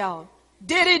what, y'all?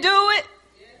 Did he do it?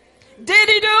 Did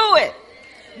he do it?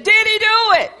 Did he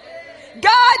do it?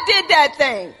 God did that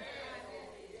thing.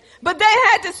 But they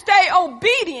had to stay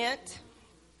obedient,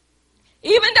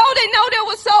 even though they know they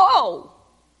were so old.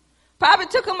 Probably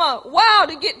took them a while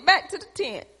to get back to the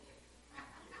tent.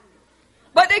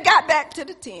 But they got back to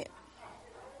the tent.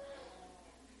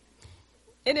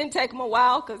 It didn't take them a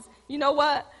while because, you know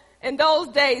what? In those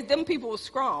days, them people were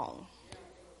strong.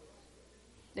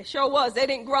 They sure was. They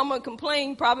didn't grumble and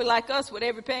complain probably like us with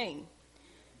every pain.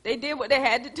 They did what they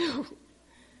had to do.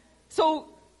 So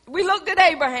we looked at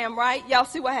Abraham, right? Y'all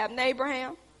see what happened to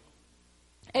Abraham?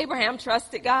 Abraham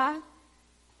trusted God.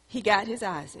 He got his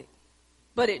Isaac.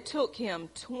 But it took him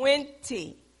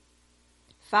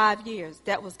 25 years.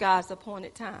 That was God's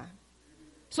appointed time.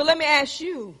 So let me ask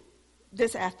you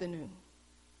this afternoon.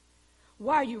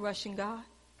 Why are you rushing God?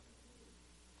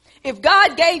 If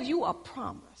God gave you a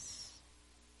promise,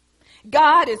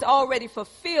 God has already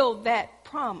fulfilled that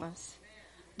promise,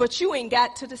 but you ain't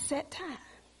got to the set time.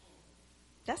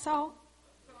 That's all.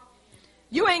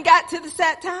 You ain't got to the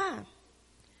set time.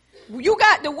 You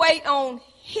got to wait on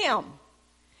him.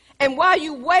 And while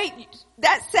you wait,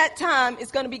 that set time is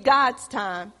going to be God's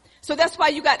time. So that's why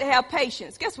you got to have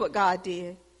patience. Guess what God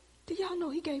did? Do y'all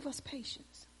know he gave us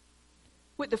patience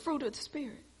with the fruit of the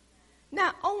Spirit?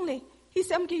 Not only, he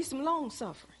said, I'm going to give you some long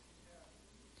suffering.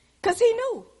 Because he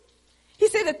knew. He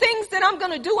said, the things that I'm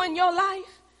going to do in your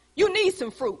life, you need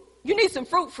some fruit. You need some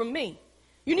fruit from me.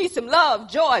 You need some love,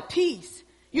 joy, peace.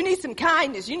 You need some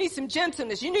kindness. You need some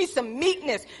gentleness. You need some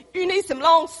meekness. You need some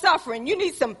long suffering. You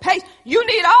need some patience. You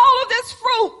need all of this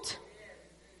fruit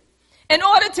in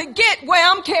order to get where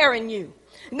I'm carrying you.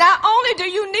 Not only do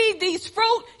you need these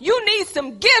fruit, you need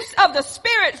some gifts of the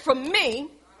Spirit from me,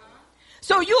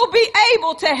 so you'll be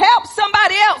able to help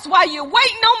somebody else while you're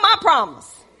waiting on my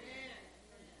promise.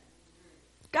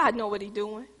 God know what he's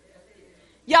doing.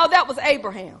 Y'all, that was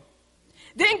Abraham.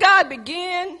 Then God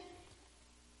began.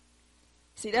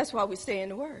 See, that's why we stay in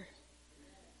the Word.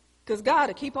 Because God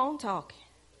will keep on talking.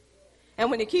 And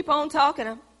when he keep on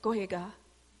talking, go ahead, God.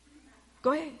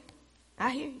 Go ahead.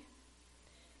 I hear you.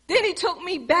 Then he took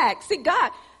me back. See,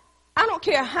 God, I don't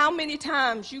care how many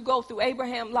times you go through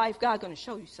Abraham's life, God's going to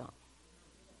show you something.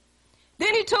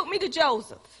 Then he took me to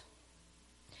Joseph.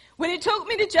 When he took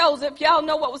me to Joseph, y'all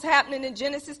know what was happening in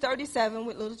Genesis 37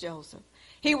 with little Joseph.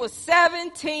 He was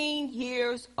 17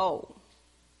 years old.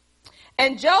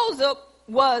 And Joseph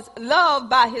was loved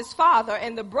by his father,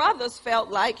 and the brothers felt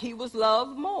like he was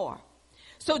loved more.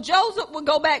 So Joseph would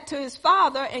go back to his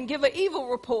father and give an evil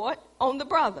report on the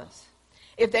brothers.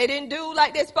 If they didn't do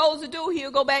like they're supposed to do, he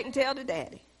would go back and tell the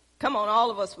daddy. Come on,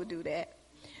 all of us would do that.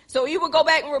 So he would go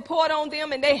back and report on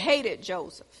them, and they hated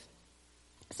Joseph.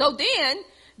 So then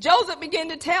Joseph began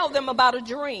to tell them about a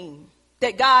dream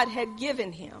that God had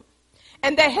given him.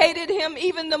 And they hated him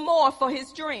even the more for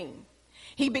his dream.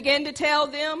 He began to tell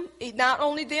them, not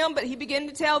only them, but he began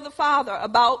to tell the father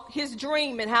about his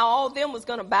dream and how all of them was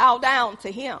going to bow down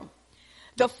to him.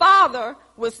 The father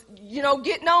was,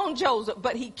 getting on Joseph,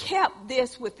 but he kept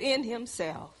this within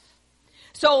himself.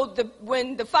 So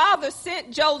when the father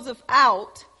sent Joseph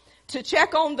out to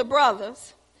check on the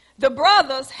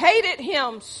brothers hated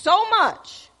him so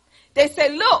much. They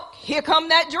said, look, here come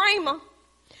that dreamer.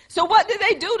 So what did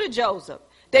they do to Joseph?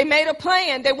 They made a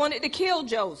plan. They wanted to kill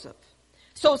Joseph.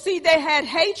 So see, they had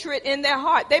hatred in their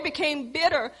heart. They became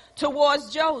bitter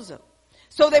towards Joseph.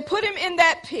 So they put him in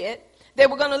that pit. They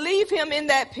were going to leave him in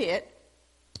that pit.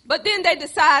 But then they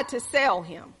decided to sell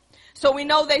him. So we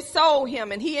know they sold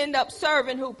him, and he ended up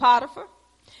serving who? Potiphar.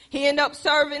 He ended up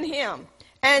serving him.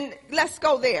 And let's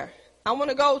go there. I want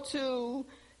to go to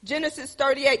Genesis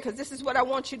 38 because this is what I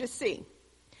want you to see.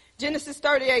 Genesis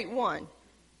 38:1.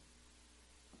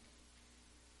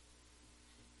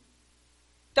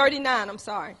 39, I'm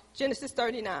sorry. Genesis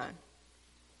 39.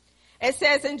 It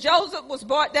says, and Joseph was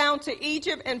brought down to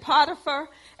Egypt, and Potiphar,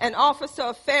 an officer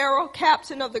of Pharaoh,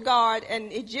 captain of the guard,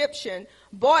 an Egyptian,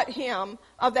 bought him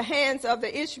of the hands of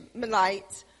the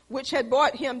Ishmaelites, which had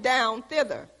brought him down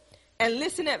thither. And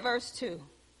listen at verse 2.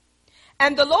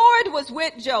 And the Lord was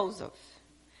with Joseph,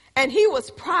 and he was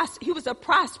a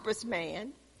prosperous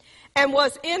man, and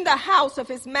was in the house of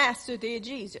his master, the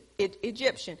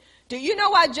Egyptian. Do you know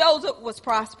why Joseph was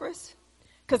prosperous?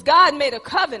 Because God made a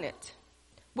covenant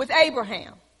with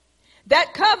Abraham.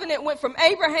 That covenant went from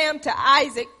Abraham to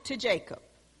Isaac to Jacob.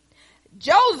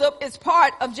 Joseph is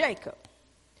part of Jacob.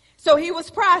 So he was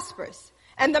prosperous.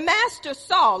 And the master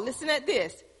saw, listen at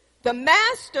this, the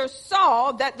master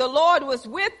saw that the Lord was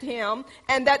with him,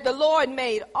 and that the Lord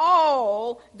made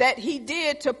all that he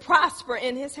did to prosper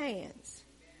in his hands.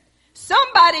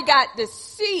 Somebody got to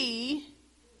see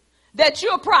that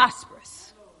you're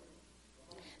prosperous.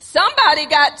 Somebody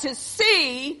got to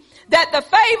see that the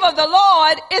favor of the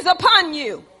Lord is upon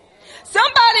you.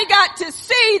 Somebody got to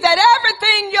see that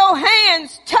everything your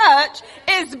hands touch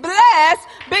is blessed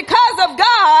because of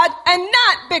God and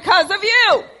not because of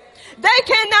you. They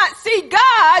cannot see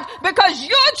God because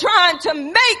you're trying to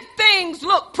make things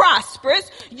look prosperous.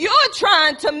 You're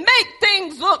trying to make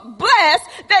things look blessed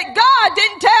that God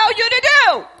didn't tell you to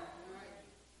do.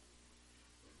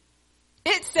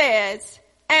 It says,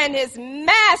 and his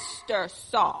master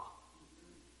saw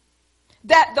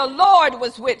that the Lord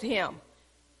was with him.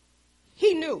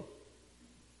 He knew.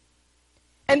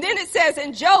 And then it says,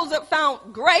 and Joseph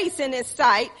found grace in his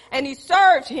sight, and he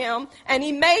served him, and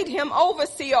he made him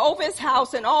overseer over his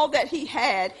house, and all that he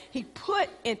had, he put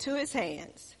into his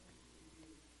hands.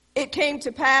 It came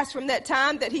to pass from that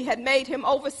time that he had made him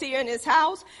overseer in his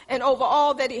house, and over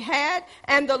all that he had,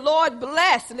 and the Lord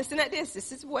blessed, listen at this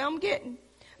is where I'm getting,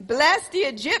 blessed the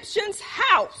Egyptian's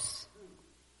house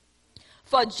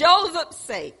for Joseph's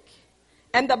sake.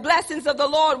 And the blessings of the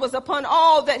Lord was upon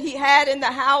all that he had in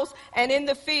the house and in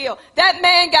the field. That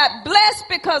man got blessed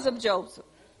because of Joseph.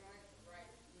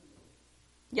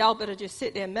 Y'all better just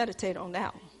sit there and meditate on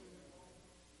that one.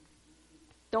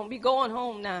 Don't be going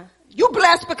home now. You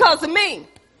blessed because of me.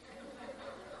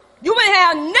 You wouldn't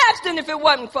have nothing if it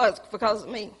wasn't because of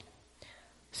me.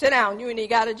 Sit down. You ain't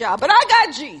got a job. But I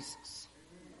got Jesus.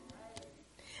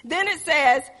 Then it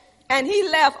says, And he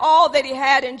left all that he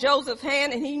had in Joseph's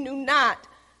hand, and he knew not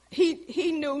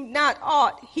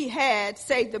aught he had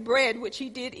save the bread which he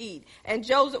did eat. And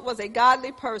Joseph was a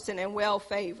godly person and well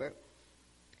favored.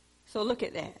 So look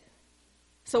at that.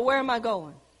 So where am I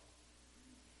going?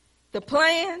 The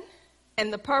plan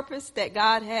and the purpose that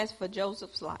God has for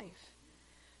Joseph's life.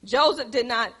 Joseph did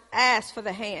not ask for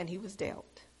the hand he was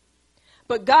dealt.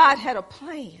 But God had a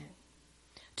plan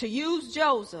to use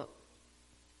Joseph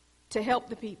to help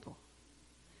the people.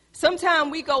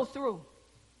 Sometimes we go through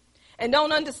and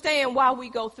don't understand why we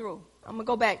go through. I'm going to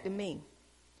go back to me.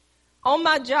 On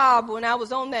my job, when I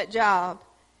was on that job,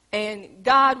 and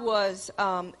God was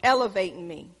elevating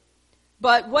me.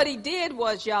 But what he did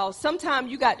was, y'all, sometimes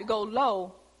you got to go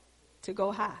low to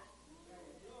go high.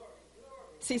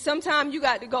 See, sometimes you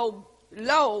got to go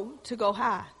low to go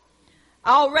high.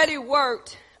 I already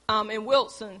worked in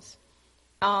Wilson's,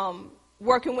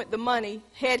 working with the money,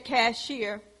 head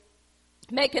cashier,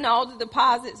 making all the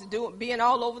deposits, being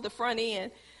all over the front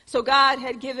end. So God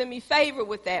had given me favor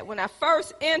with that. When I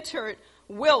first entered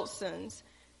Wilson's,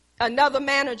 another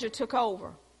manager took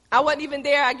over. I wasn't even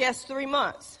there, I guess, 3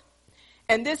 months.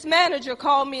 And this manager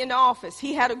called me in the office.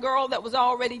 He had a girl that was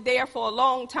already there for a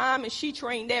long time, and she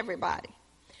trained everybody.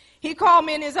 He called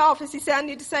me in his office. He said, I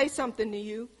need to say something to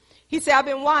you. He said, I've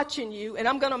been watching you, and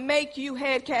I'm going to make you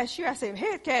head cashier. I said,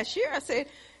 head cashier? I said,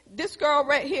 this girl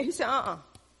right here. He said, I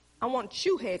want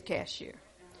you head cashier.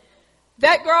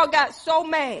 That girl got so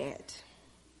mad.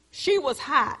 She was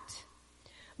hot.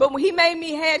 But when he made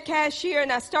me head cashier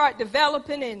and I started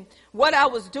developing and what I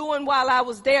was doing while I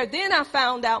was there, then I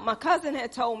found out, my cousin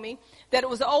had told me that it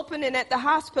was opening at the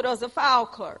hospital as a file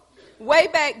clerk. Way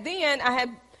back then, I had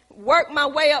worked my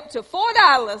way up to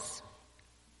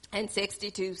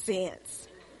 $4.62.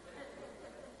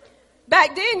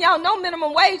 Back then, y'all know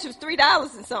minimum wage was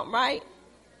 $3 and something, right?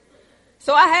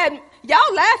 So I had,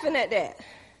 y'all laughing at that.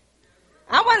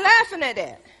 I wasn't laughing at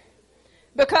that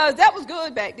because that was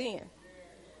good back then.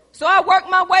 So I worked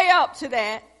my way up to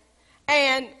that,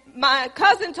 and my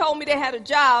cousin told me they had a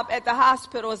job at the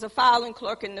hospital as a filing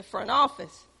clerk in the front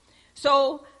office.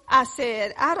 So I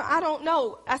said, I don't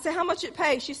know. I said, how much it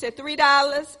pays? She said,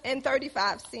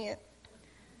 $3.35.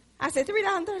 I said,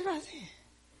 $3.35.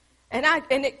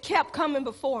 And it kept coming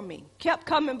before me.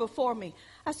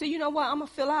 I said, you know what? I'm going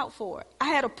to fill out for it. I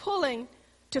had a pulling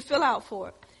to fill out for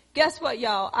it. Guess what,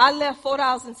 y'all? I left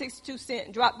 $4.62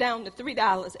 and dropped down to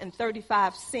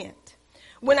 $3.35.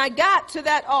 When I got to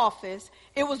that office,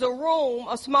 it was a room,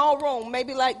 a small room,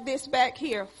 maybe like this back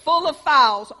here, full of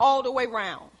files all the way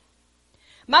around.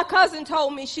 My cousin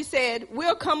told me, she said,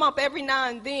 we'll come up every now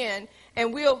and then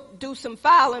and we'll do some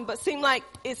filing, but seemed like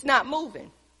it's not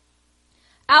moving.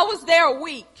 I was there a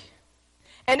week,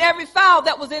 and every file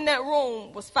that was in that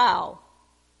room was filed.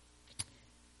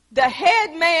 The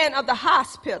head man of the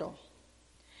hospital,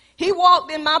 he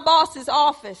walked in my boss's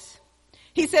office.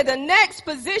 He said, the next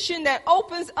position that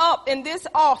opens up in this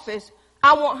office,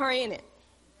 I want her in it.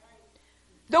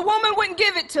 The woman wouldn't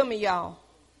give it to me, y'all.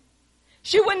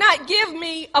 She would not give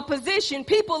me a position.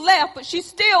 People left, but she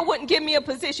still wouldn't give me a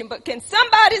position. But can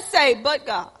somebody say, but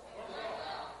God?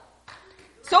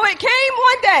 So it came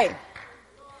one day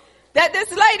that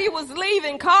this lady was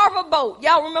leaving Carver Boat.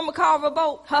 Y'all remember Carver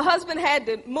Boat? Her husband had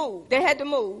to move. They had to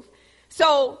move.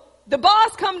 So the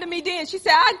boss come to me then. She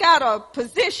said, I got a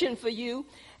position for you.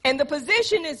 And the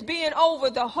position is being over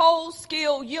the whole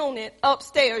skill unit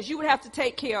upstairs. You would have to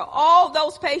take care of all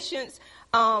those patients'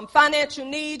 financial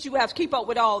needs. You would have to keep up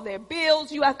with all their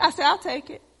bills. I said, I'll take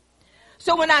it.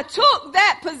 So when I took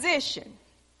that position,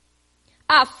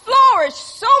 I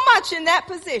flourished so much in that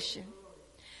position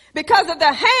because of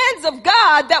the hands of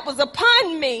God that was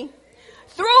upon me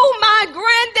through my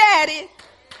granddaddy,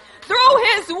 through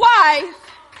his wife,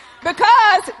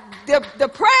 because the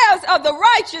prayers of the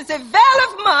righteous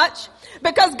availeth much,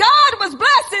 because God was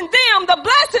blessing them, the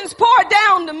blessings poured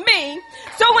down to me.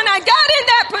 So when I got in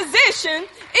that position,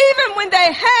 even when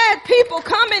they had people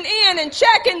coming in and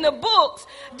checking the books,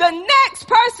 the next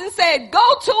person said,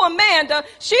 go to Amanda.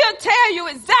 She'll tell you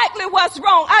exactly what's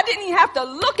wrong. I didn't even have to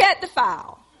look at the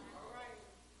file.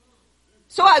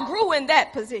 So I grew in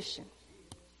that position.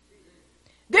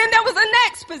 Then there was a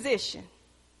next position.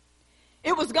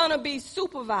 It was going to be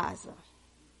supervisor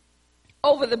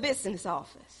over the business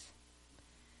office.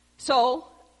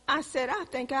 So I said, I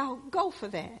think I'll go for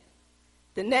that.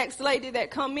 The next lady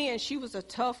that come in, she was a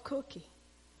tough cookie.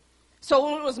 So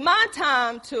when it was my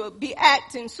time to be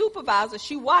acting supervisor,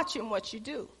 she watching what you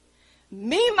do.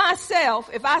 Me, myself,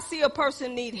 if I see a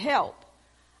person need help,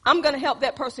 I'm going to help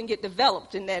that person get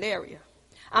developed in that area.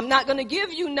 I'm not going to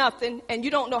give you nothing and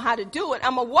you don't know how to do it.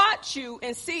 I'm going to watch you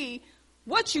and see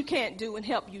what you can't do and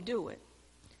help you do it.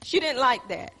 She didn't like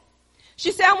that.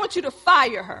 She said, I want you to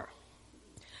fire her.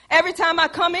 Every time I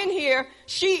come in here,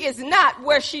 she is not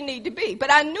where she need to be.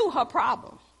 But I knew her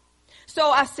problem. So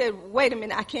I said, wait a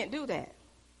minute, I can't do that.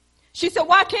 She said,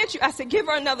 why can't you? I said, give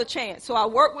her another chance. So I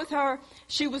worked with her.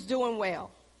 She was doing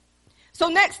well. So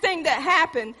next thing that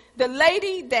happened, the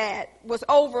lady that was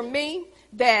over me,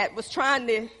 that was trying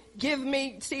to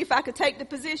see if I could take the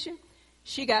position,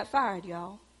 she got fired,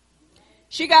 y'all.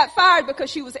 She got fired because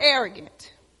she was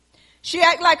arrogant. She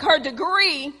acted like her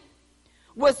degree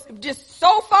was just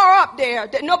so far up there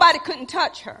that nobody couldn't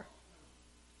touch her.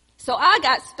 So I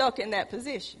got stuck in that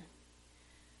position.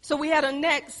 So we had a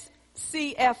next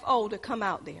CFO to come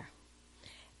out there.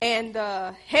 And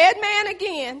the head man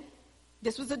again,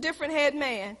 this was a different head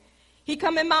man, he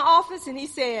come in my office and he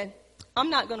said, I'm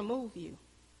not going to move you.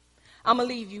 I'm going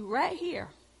to leave you right here.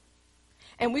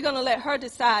 And we're going to let her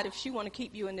decide if she want to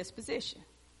keep you in this position.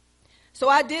 So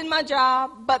I did my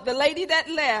job, but the lady that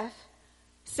left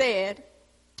said,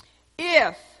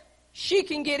 if she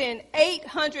can get in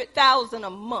 $800,000 a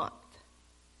month,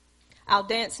 I'll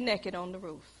dance naked on the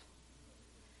roof.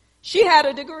 She had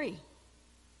a degree.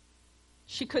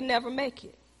 She could never make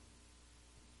it.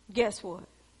 Guess what?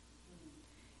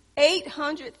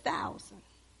 800,000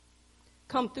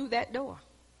 come through that door.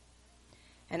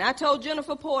 And I told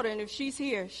Jennifer Porter, and if she's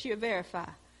here, she'll verify.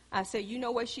 I said, you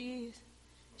know where she is?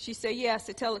 She said, yeah. I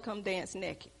said, tell her come dance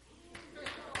naked.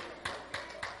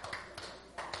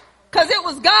 Because it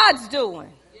was God's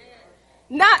doing,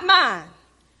 not mine.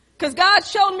 Because God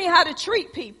showed me how to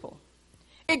treat people.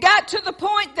 It got to the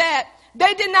point that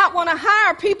they did not want to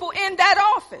hire people in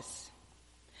that office.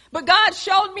 But God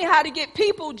showed me how to get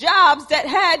people jobs that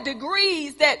had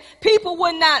degrees that people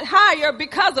would not hire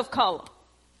because of color.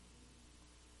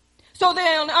 So the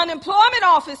unemployment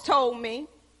office told me,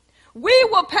 we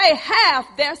will pay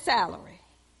half their salary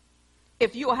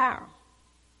if you hire them.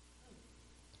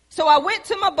 So I went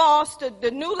to my boss,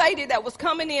 the new lady that was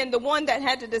coming in, the one that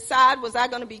had to decide, was I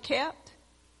going to be kept?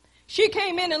 She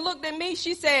came in and looked at me.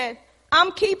 She said,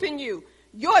 I'm keeping you.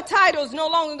 Your title is no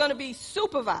longer going to be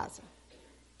supervisor.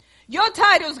 Your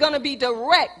title is going to be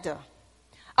director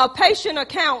of patient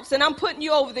accounts. And I'm putting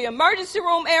you over the emergency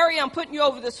room area. I'm putting you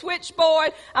over the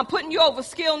switchboard. I'm putting you over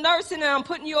skilled nursing. And I'm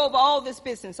putting you over all this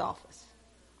business office.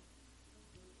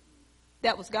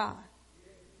 That was God.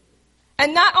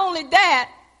 And not only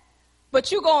that, but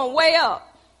you're going way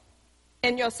up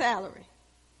in your salary.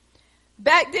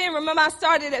 Back then, remember I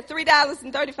started at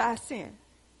 $3.35.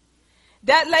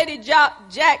 That lady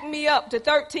jacked me up to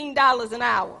 $13 an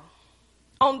hour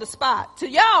on the spot. To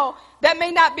y'all, that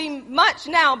may not be much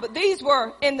now, but these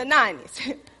were in the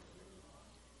 90s.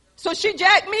 So she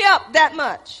jacked me up that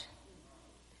much.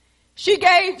 She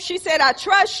said, I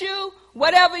trust you,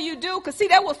 whatever you do. Because see,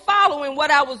 they were following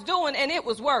what I was doing and it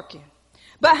was working.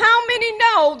 But how many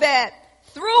know that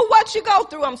through what you go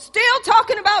through, I'm still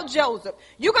talking about Joseph,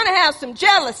 you're going to have some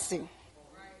jealousy.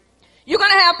 You're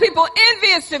going to have people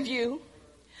envious of you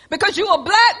because you're a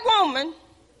black woman,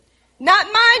 not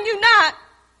mind you not.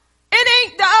 It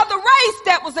ain't the other race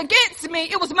that was against me.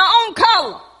 It was my own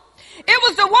color. It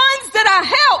was the ones that I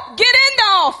helped get into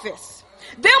office.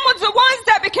 Them was the ones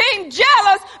that became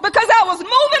jealous because I was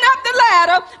moving up the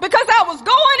ladder, because I was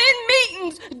going in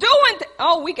meetings,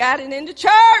 doing we got it in the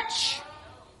church.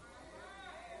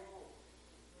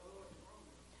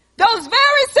 Those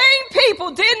very same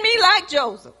people did me like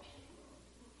Joseph.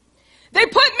 They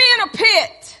put me in a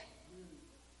pit.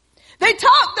 They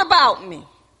talked about me.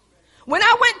 When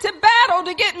I went to battle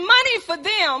to get money for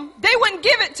them, they wouldn't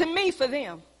give it to me for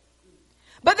them.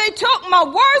 But they took my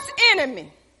worst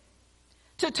enemy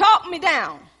to talk me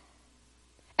down,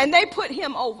 and they put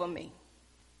him over me.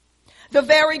 The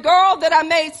very girl that I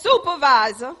made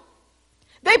supervisor,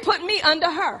 they put me under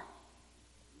her.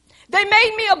 They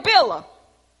made me a biller.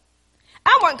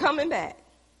 I wasn't coming back.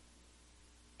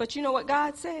 But you know what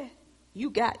God said? You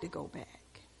got to go back.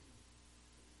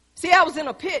 See, I was in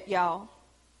a pit, y'all.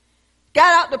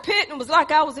 Got out the pit and it was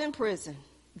like I was in prison,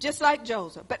 just like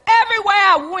Joseph. But everywhere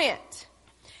I went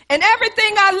and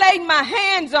everything I laid my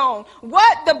hands on,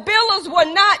 what the billers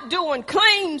were not doing,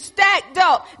 clean, stacked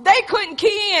up, they couldn't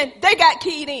key in, they got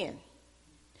keyed in.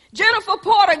 Jennifer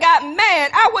Porter got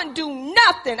mad. I wouldn't do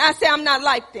nothing. I said, I'm not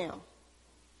like them.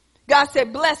 God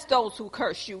said, bless those who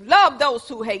curse you. Love those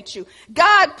who hate you.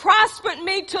 God prospered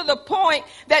me to the point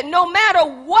that no matter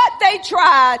what they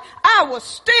tried, I was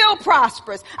still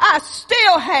prosperous. I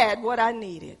still had what I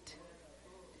needed.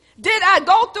 Did I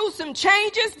go through some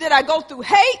changes? Did I go through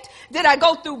hate? Did I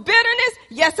go through bitterness?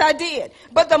 Yes, I did.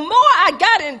 But the more I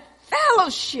got in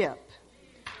fellowship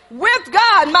with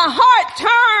God, my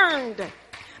heart turned.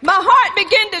 My heart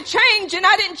began to change, and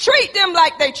I didn't treat them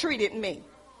like they treated me.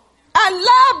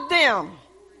 I loved them.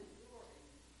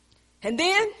 And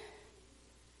then,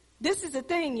 this is the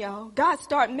thing, y'all. God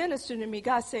started ministering to me.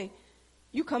 God said,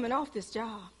 you coming off this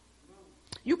job.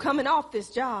 You coming off this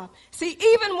job. See,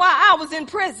 even while I was in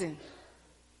prison,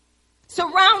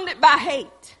 surrounded by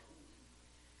hate,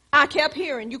 I kept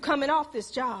hearing, you coming off this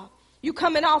job. You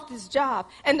coming off this job.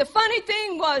 And the funny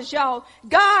thing was, y'all,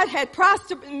 God had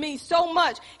prospered me so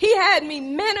much. He had me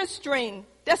ministering.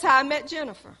 That's how I met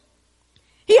Jennifer.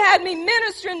 He had me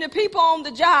ministering to people on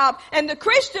the job, and the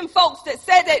Christian folks that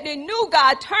said that they knew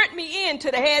God turned me in to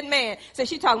the head man. Said,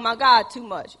 she talking about God too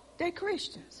much. They're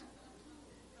Christians.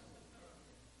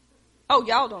 Oh,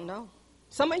 y'all don't know.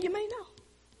 Some of you may know.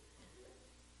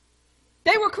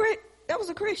 That was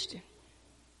a Christian.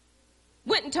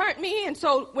 Went and turned me in.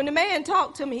 So when the man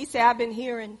talked to me, he said, I've been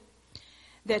hearing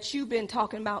that you've been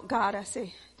talking about God. I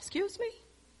said, excuse me?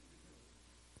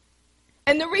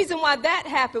 And the reason why that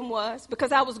happened was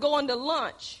because I was going to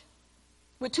lunch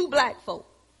with two black folk.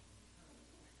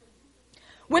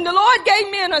 When the Lord gave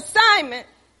me an assignment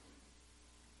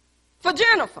for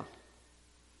Jennifer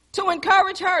to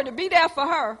encourage her, to be there for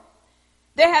her,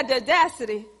 they had the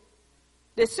audacity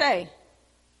to say,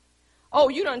 oh,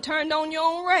 you done turned on your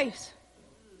own race.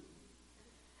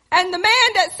 And the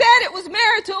man that said it was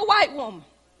married to a white woman.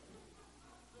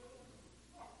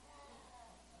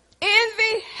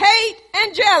 Envy, hate,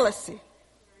 and jealousy.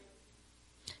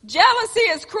 Jealousy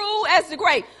is cruel as the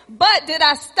grave. But did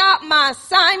I stop my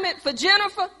assignment for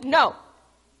Jennifer? No.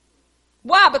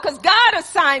 Why? Because God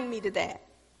assigned me to that.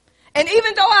 And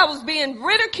even though I was being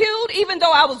ridiculed, even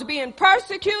though I was being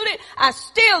persecuted, I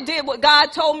still did what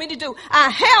God told me to do. I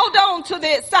held on to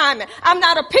the assignment. I'm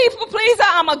not a people pleaser,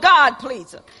 I'm a God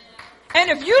pleaser. And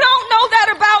if you don't know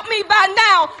that about me by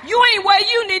now, you ain't where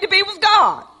you need to be with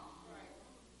God.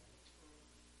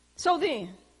 So then,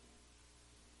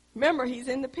 remember, he's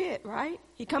in the pit, right?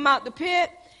 He come out the pit.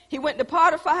 He went to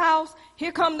Potiphar's house.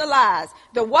 Here come the lies.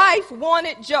 The wife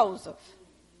wanted Joseph.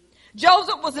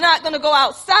 Joseph was not going to go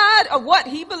outside of what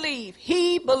he believed.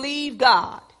 He believed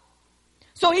God.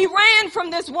 So he ran from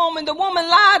this woman. The woman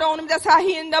lied on him. That's how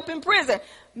he ended up in prison.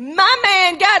 My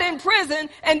man got in prison,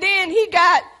 and then he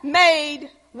got made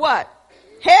what?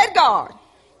 Head guard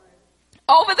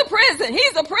over the prison.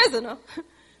 He's a prisoner.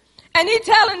 And he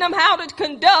telling them how to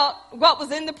conduct what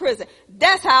was in the prison.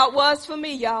 That's how it was for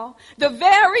me, y'all. The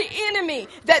very enemy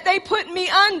that they put me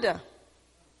under,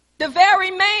 the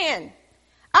very man,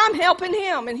 I'm helping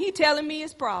him, and he telling me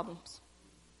his problems.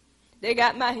 They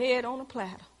got my head on a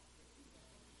platter.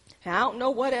 And I don't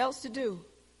know what else to do.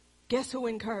 Guess who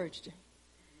encouraged him?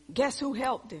 Guess who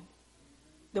helped him?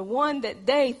 The one that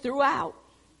they threw out.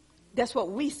 That's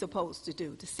what we supposed to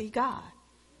do, to see God.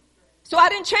 So I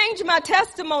didn't change my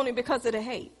testimony because of the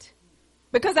hate.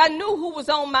 Because I knew who was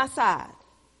on my side.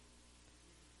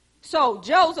 So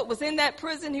Joseph was in that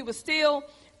prison. He was still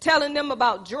telling them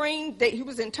about dreams. That he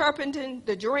was interpreting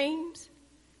the dreams.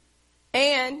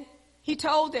 And he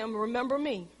told them, remember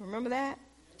me. Remember that?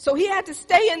 So he had to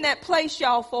stay in that place,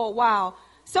 y'all, for a while.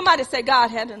 Somebody say God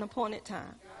had an appointed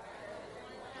time.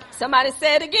 Somebody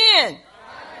say it again.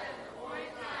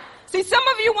 See, some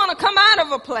of you want to come out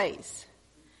of a place.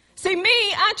 See, me,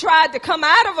 I tried to come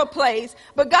out of a place,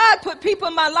 but God put people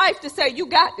in my life to say, you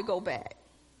got to go back.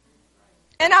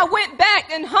 And I went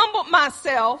back and humbled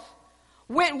myself,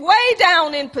 went way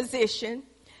down in position,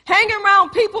 hanging around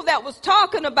people that was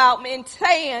talking about me and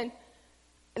saying,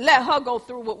 let her go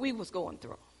through what we was going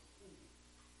through.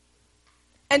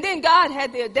 And then God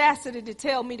had the audacity to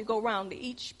tell me to go around to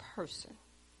each person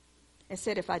and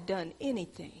said, if I'd done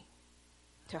anything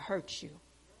to hurt you,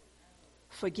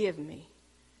 forgive me.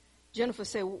 Jennifer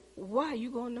said, why are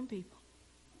you going to them people?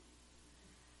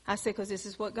 I said, because this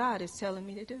is what God is telling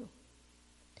me to do.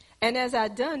 And as I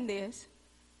done this,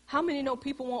 how many know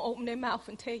people won't open their mouth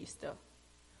and tell you stuff?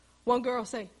 One girl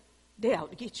say, they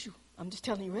out to get you. I'm just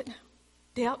telling you right now.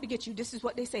 They out to get you. This is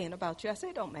what they're saying about you. I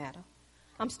said, it don't matter.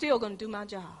 I'm still going to do my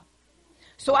job.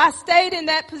 So I stayed in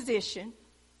that position.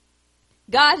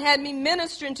 God had me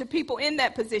ministering to people in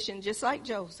that position, just like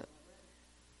Joseph.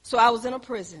 So I was in a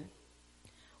prison.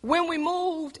 When we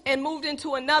moved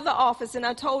into another office, and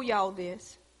I told y'all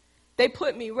this, they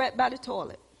put me right by the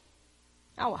toilet.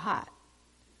 I was hot.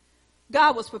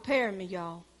 God was preparing me,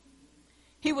 y'all.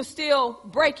 He was still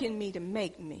breaking me to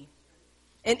make me.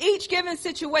 In each given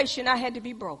situation, I had to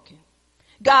be broken.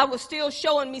 God was still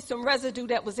showing me some residue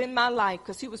that was in my life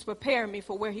because he was preparing me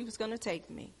for where he was going to take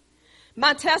me.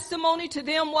 My testimony to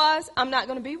them was, I'm not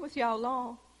going to be with y'all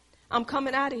long. I'm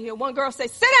coming out of here. One girl said,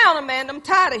 sit down, Amanda. I'm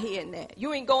tired of hearing that.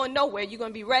 You ain't going nowhere. You're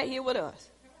going to be right here with us.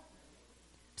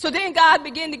 So then God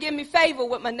began to give me favor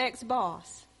with my next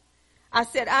boss. I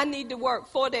said, I need to work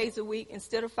 4 days a week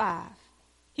instead of 5.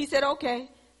 He said, okay.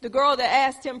 The girl that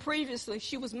asked him previously,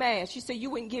 she was mad. She said, you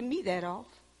wouldn't give me that off.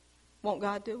 Won't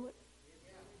God do it?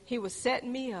 He was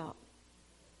setting me up.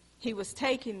 He was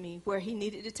taking me where he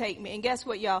needed to take me. And guess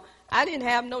what, y'all? I didn't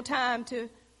have no time to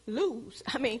lose.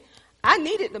 I mean, I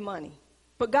needed the money.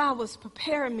 But God was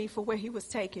preparing me for where he was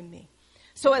taking me.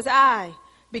 So as I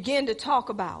began to talk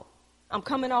about, I'm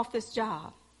coming off this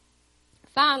job.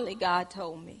 Finally, God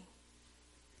told me,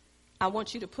 I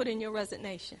want you to put in your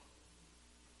resignation.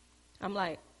 I'm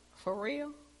like, for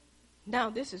real? Now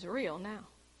this is real now.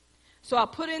 So I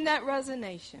put in that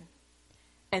resignation.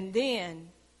 And then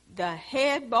the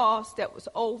head boss that was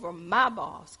over my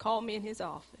boss called me in his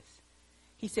office.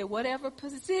 He said, whatever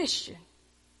position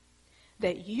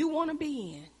that you want to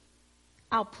be in,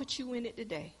 I'll put you in it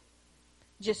today.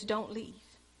 Just don't leave.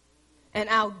 And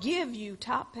I'll give you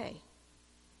top pay.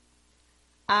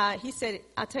 He said,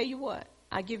 I'll tell you what,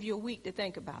 I'll give you a week to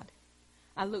think about it.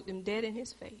 I looked him dead in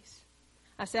his face.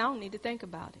 I said, I don't need to think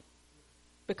about it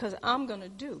because I'm going to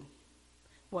do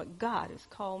what God has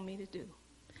called me to do.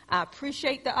 I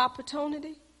appreciate the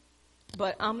opportunity,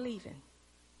 but I'm leaving.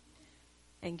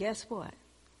 And guess what?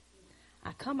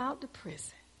 I come out to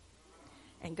prison,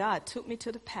 and God took me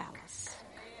to the palace.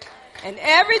 And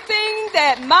everything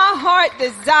that my heart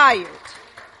desired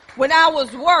when I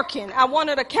was working, I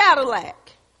wanted a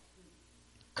Cadillac.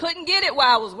 Couldn't get it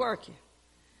while I was working.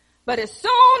 But as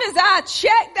soon as I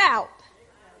checked out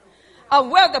of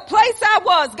where the place I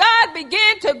was, God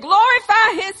began to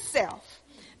glorify himself.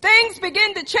 Things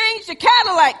begin to change. The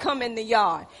Cadillac come in the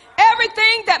yard.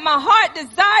 Everything that my heart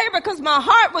desired, because my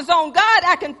heart was on God.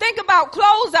 I can think about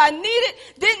clothes I needed.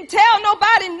 Didn't tell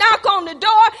nobody, knock on the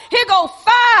door. Here go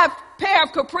 5 pair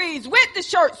of capris with the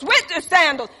shirts, with the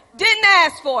sandals. Didn't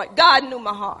ask for it. God knew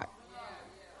my heart.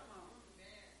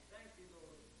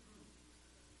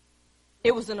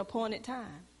 It was an appointed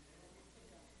time.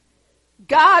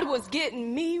 God was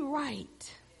getting me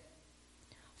right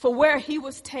for where he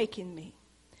was taking me.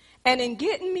 And in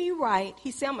getting me right,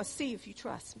 he said, I'm going to see if you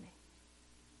trust me.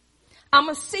 I'm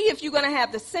going to see if you're going to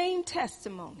have the same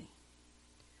testimony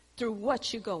through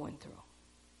what you're going through.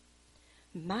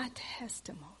 My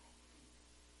testimony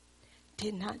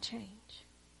did not change.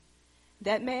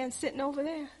 That man sitting over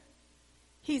there,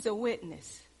 he's a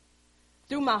witness.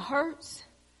 Through my hurts,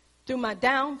 through my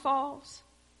downfalls,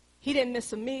 he didn't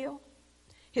miss a meal.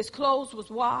 His clothes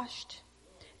was washed.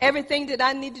 Everything that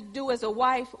I needed to do as a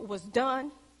wife was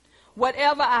done.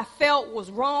 Whatever I felt was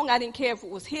wrong, I didn't care if it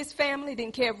was his family,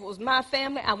 didn't care if it was my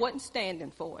family, I wasn't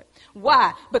standing for it.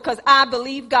 Why? Because I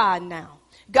believe God now.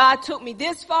 God took me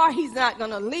this far, he's not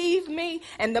going to leave me.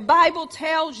 And the Bible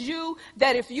tells you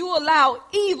that if you allow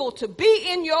evil to be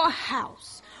in your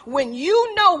house, when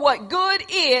you know what good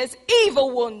is,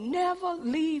 evil will never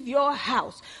leave your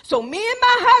house. So me and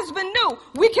my husband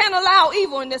knew we can't allow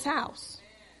evil in this house.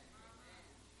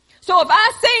 So if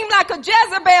I seemed like a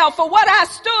Jezebel for what I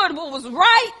stood was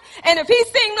right, and if he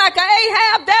seemed like an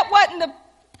Ahab, that wasn't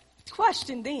the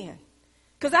question then.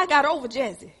 Because I got over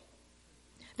Jezebel.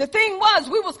 The thing was,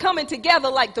 we was coming together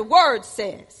like the word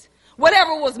says.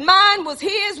 Whatever was mine was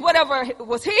his, whatever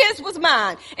was his was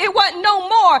mine. It wasn't no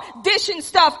more dishing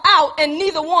stuff out and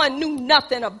neither one knew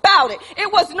nothing about it.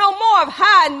 It was no more of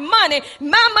hiding money.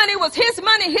 My money was his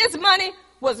money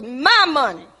was my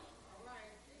money.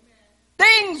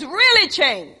 Things really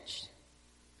changed.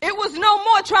 It was no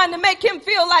more trying to make him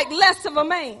feel like less of a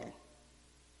man.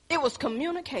 It was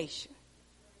communication.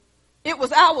 It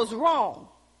was I was wrong.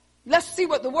 Let's see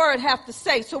what the word have to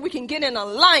say so we can get in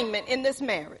alignment in this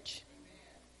marriage.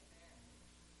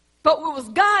 But it was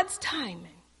God's timing.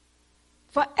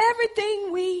 For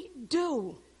everything we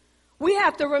do, we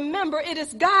have to remember it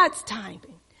is God's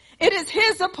timing. It is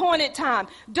his appointed time.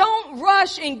 Don't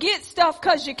rush and get stuff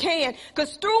because you can.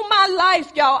 Because through my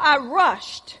life, y'all, I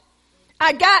rushed.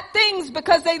 I got things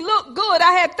because they look good.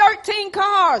 I had 13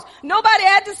 cars. Nobody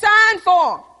had to sign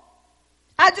for them.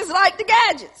 I just liked the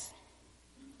gadgets.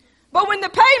 But when the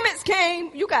payments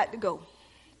came, you got to go.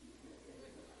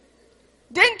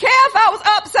 Didn't care if I was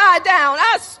upside down.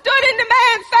 I stood in the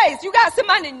man's face. You got some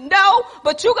money? No,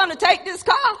 but you're going to take this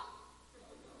car.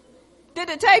 Did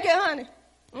it take it, honey?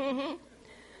 Mm-hmm.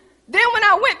 Then when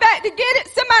I went back to get it,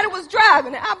 somebody was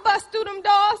driving it. I bust through them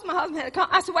doors. My husband had a car.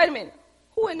 I said, wait a minute.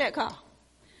 Who in that car?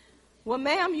 Well,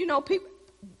 ma'am, you know, people.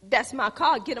 That's my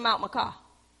car. Get him out my car.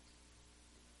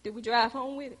 Did we drive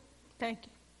home with it? Thank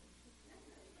you.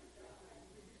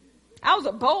 I was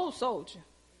a bold soldier.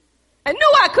 I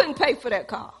knew I couldn't pay for that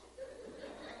car.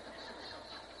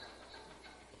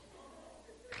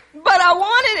 But I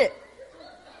wanted it.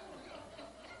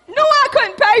 Knew I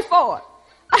couldn't pay for it.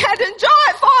 I had to enjoy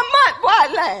it for a month while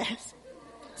it lasts.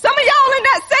 Some of y'all in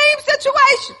that same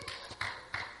situation.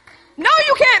 No,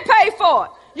 you can't pay for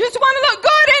it. You just want to look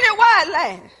good in it while it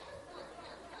lasts.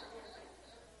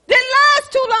 Didn't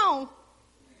last too long.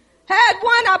 Had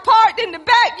one I parked in the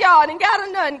backyard and got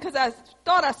a nothing because I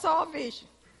thought I saw a vision.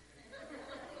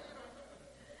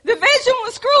 The vision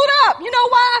was screwed up. You know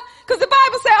why? Because the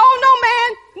Bible said, oh no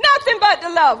man, nothing but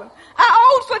to love him. I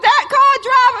owed for that car,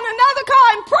 driving another car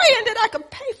and praying that I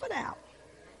could pay for that.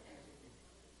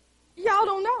 Y'all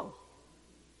don't know.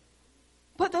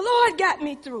 But the Lord got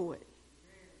me through it.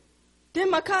 Then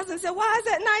my cousin said, why is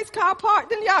that nice car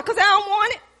parked in y'all? Because I don't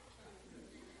want it.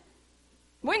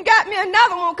 Went and got me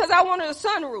another one because I wanted a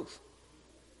sunroof.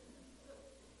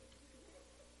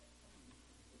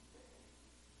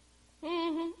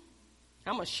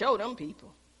 I'm going to show them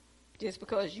people. Just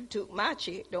because you took my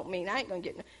check don't mean I ain't going to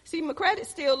get no. See, my credit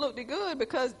still looked good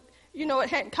because, you know, it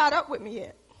hadn't caught up with me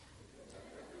yet.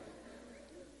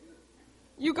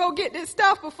 You go get this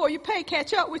stuff before you pay,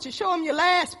 catch up with you. Show them your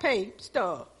last pay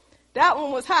stuff. That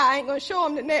one was high. I ain't going to show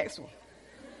them the next one.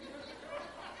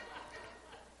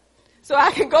 So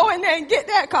I can go in there and get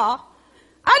that car.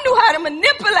 I knew how to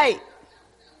manipulate.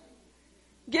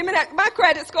 Give me that. My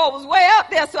credit score was way up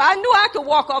there, so I knew I could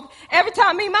walk off. Every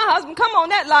time me and my husband come on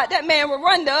that lot, that man would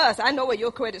run to us. I know what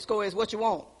your credit score is, what you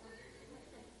want.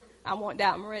 I want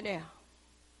that one right there.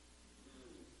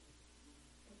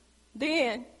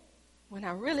 Then, when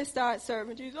I really started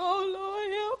serving Jesus, oh,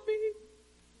 Lord, help me.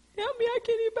 Help me, I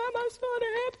can't even buy my son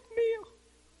a Happy Meal.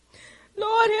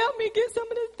 Lord, help me get some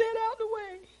of this debt out of the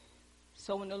way.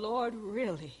 So when the Lord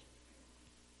really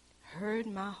heard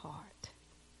my heart,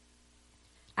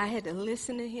 I had to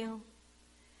listen to him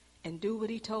and do what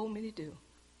he told me to do.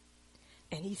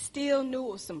 And he still knew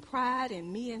it was some pride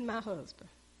in me and my husband.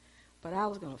 But I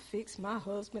was going to fix my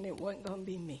husband. It wasn't going to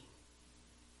be me.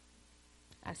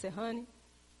 I said, honey,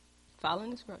 follow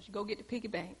instructions. Go get the piggy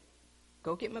bank.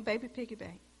 Go get my baby piggy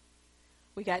bank.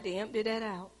 We got to empty that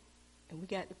out. And we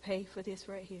got to pay for this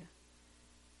right here.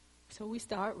 So we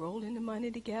start rolling the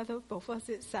money together. Both of us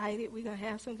excited. We're going to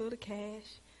have some little cash.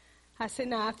 I said,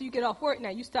 now, after you get off work, now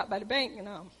you stop by the bank and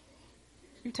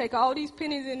you take all these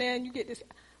pennies in there and you get this.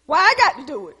 Why I got to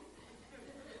do it?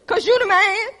 Because you the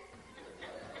man.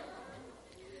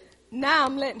 Now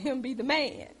I'm letting him be the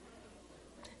man.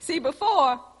 See,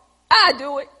 before, I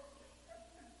do it.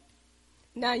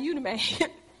 Now you the man.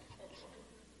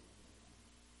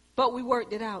 But we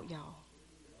worked it out, y'all.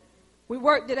 We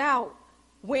worked it out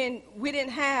when we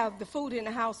didn't have the food in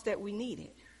the house that we needed.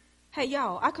 Hey,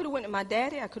 y'all, I could have went to my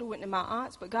daddy. I could have went to my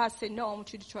aunts. But God said, no, I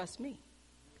want you to trust me.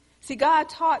 See, God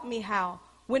taught me how,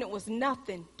 when it was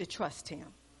nothing, to trust him.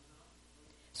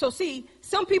 So, see,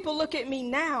 some people look at me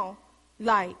now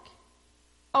like,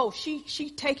 oh, she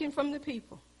taken from the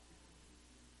people.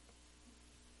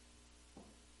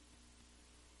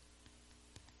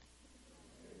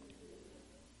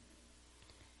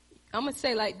 I'm going to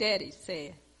say like Daddy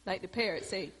said, like the parrot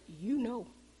said, you know.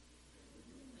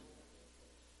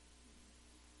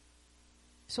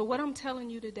 So what I'm telling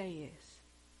you today is,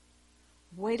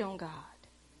 wait on God.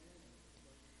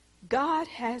 God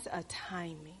has a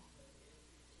timing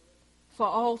for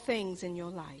all things in your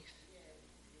life.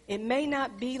 It may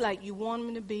not be like you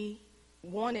want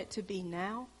it to be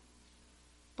now,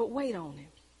 but wait on him.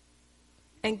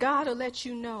 And God will let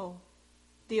you know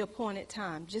the appointed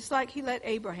time, just like he let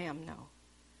Abraham know.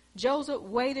 Joseph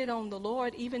waited on the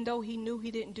Lord even though he knew he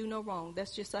didn't do no wrong.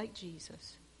 That's just like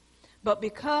Jesus. But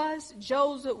because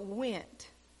Joseph went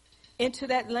into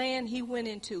that land he went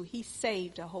into, he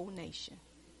saved a whole nation.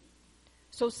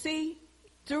 So see,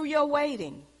 through your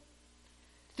waiting,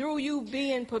 through you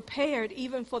being prepared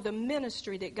even for the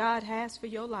ministry that God has for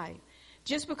your life,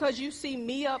 just because you see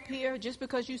me up here, just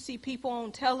because you see people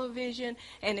on television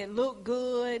and it look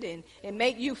good and it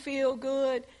make you feel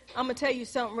good, I'm going to tell you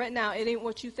something right now. It ain't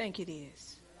what you think it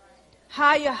is.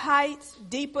 Higher heights,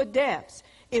 deeper depths.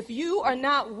 If you are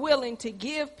not willing to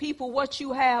give people what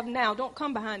you have now, don't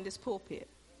come behind this pulpit.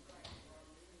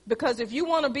 Because if you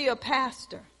want to be a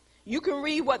pastor, you can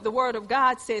read what the Word of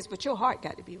God says, but your heart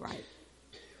got to be right.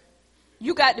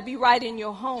 You got to be right in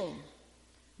your home.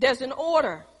 There's an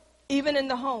order, even in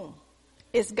the home.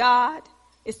 It's God,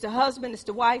 it's the husband, it's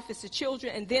the wife, it's the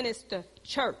children, and then it's the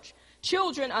church.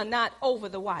 Children are not over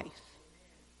the wife.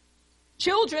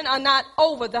 Children are not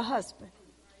over the husband.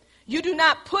 You do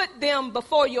not put them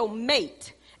before your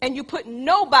mate, and you put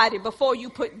nobody before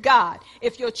you put God.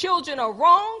 If your children are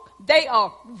wrong, they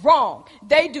are wrong.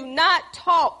 They do not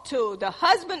talk to the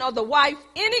husband or the wife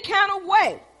any kind of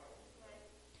way.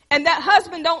 And that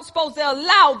husband don't supposed to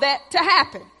allow that to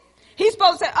happen. He's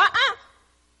supposed to say,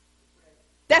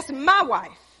 that's my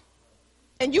wife.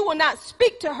 And you will not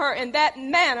speak to her in that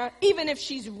manner, even if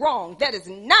she's wrong. That is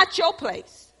not your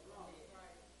place.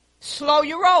 Slow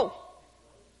your roll.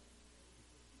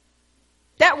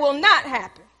 That will not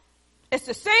happen. It's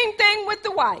the same thing with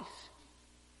the wife.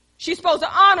 She's supposed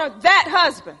to honor that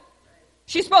husband.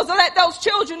 She's supposed to let those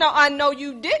children know, I know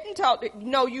you didn't talk to,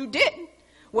 no, you didn't.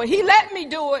 Well, he let me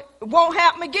do it. It won't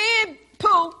happen again,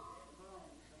 Pooh.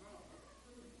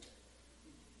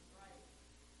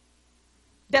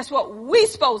 That's what we're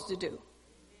supposed to do.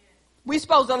 We're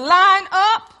supposed to line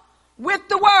up with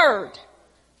the word.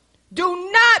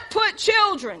 Do not put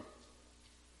children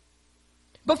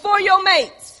before your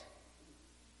mates.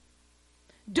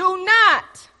 Do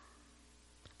not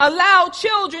allow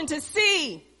children to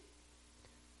see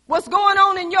what's going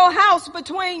on in your house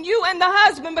between you and the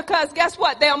husband, because guess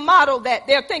what? They'll model that.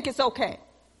 They'll think it's okay.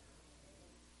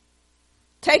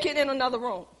 Take it in another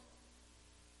room.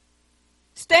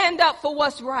 Stand up for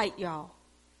what's right, y'all.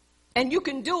 And you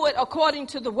can do it according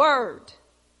to the word,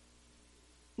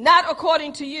 not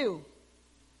according to you.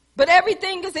 But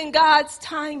everything is in God's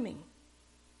timing.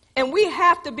 And we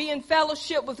have to be in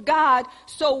fellowship with God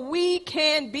so we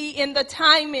can be in the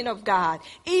timing of God.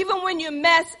 Even when you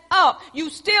mess up, you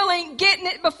still ain't getting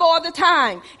it before the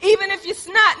time. Even if you're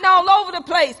snotting all over the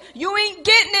place, you ain't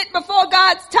getting it before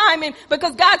God's timing,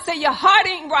 because God said your heart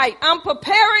ain't right. I'm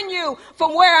preparing you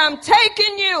from where I'm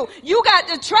taking you. You got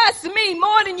to trust me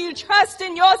more than you trust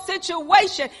in your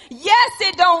situation. Yes,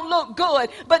 it don't look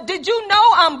good, but did you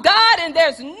know I'm God and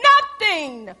there's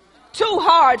nothing too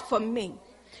hard for me?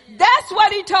 That's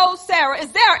what he told Sarah.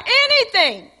 Is there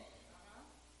anything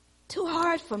too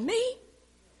hard for me?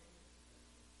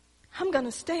 I'm going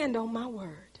to stand on my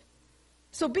word.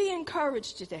 So be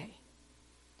encouraged today.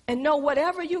 And know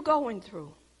whatever you're going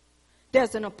through,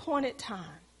 there's an appointed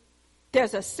time.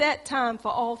 There's a set time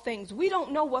for all things. We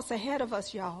don't know what's ahead of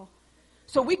us, y'all.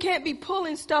 So we can't be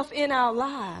pulling stuff in our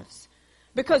lives,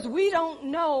 because we don't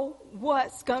know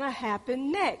what's going to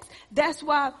happen next. That's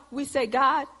why we say,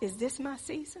 God, is this my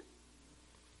season?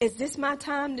 Is this my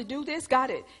time to do this? God,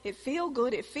 it feel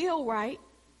good. It feel right.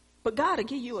 But God will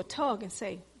give you a tug and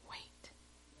say,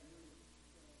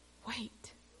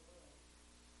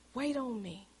 wait on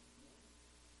me.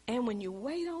 And when you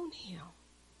wait on him,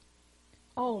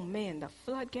 oh man, the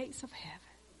floodgates of heaven,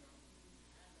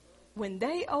 when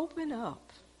they open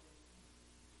up,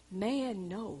 man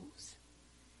knows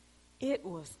it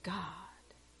was God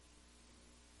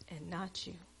and not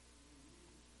you.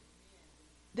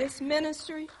 This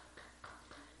ministry,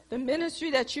 the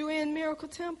ministry that you're in, Miracle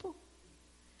Temple,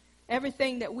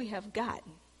 everything that we have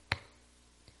gotten,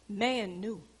 man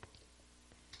knew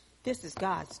this is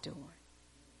God's doing.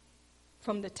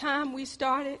 From the time we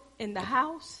started in the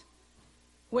house,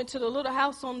 went to the little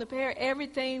house on the pier,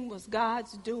 everything was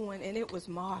God's doing, and it was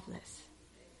marvelous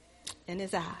in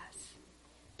his eyes.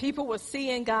 People were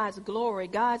seeing God's glory.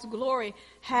 God's glory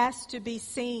has to be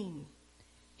seen.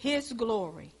 His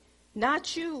glory,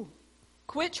 not you.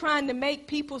 Quit trying to make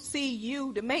people see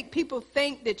you, to make people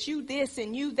think that you this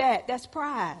and you that. That's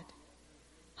pride.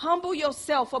 Humble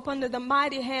yourself up under the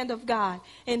mighty hand of God,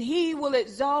 and he will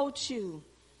exalt you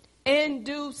in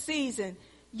due season.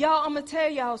 Y'all, I'm going to tell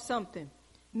y'all something.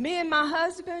 Me and my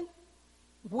husband,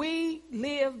 we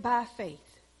live by faith.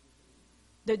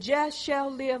 The just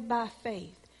shall live by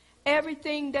faith.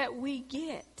 Everything that we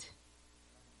get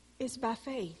is by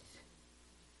faith.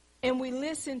 And we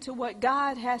listen to what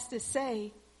God has to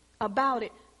say about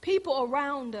it. People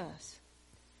around us,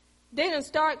 they done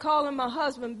start calling my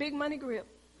husband Big Money Grip.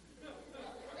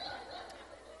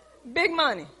 Big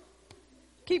money.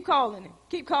 Keep calling him.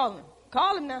 Keep calling him.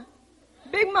 Call him now.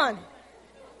 Big money.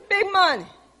 Big money.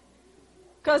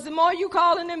 Because the more you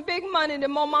calling him big money, the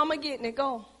more mama getting it.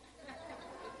 Go.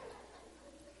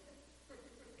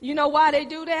 You know why they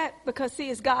do that? Because, see,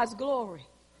 it's God's glory.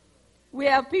 We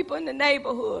have people in the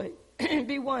neighborhood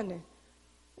be wondering,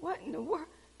 what in the world?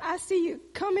 I see you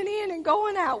coming in and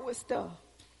going out with stuff.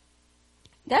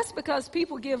 That's because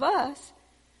people give us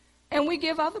and we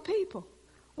give other people.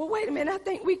 Well, wait a minute. I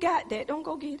think we got that. Don't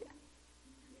go get it.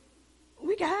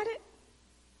 We got it.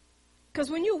 Because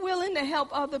when you're willing to help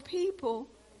other people,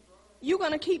 you're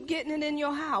going to keep getting it in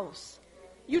your house.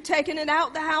 You taking it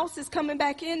out the house, it's coming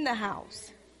back in the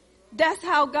house. That's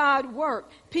how God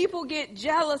works. People get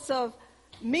jealous of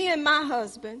me and my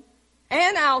husband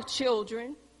and our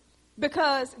children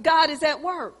because God is at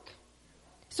work.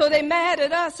 So they mad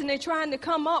at us and they're trying to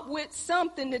come up with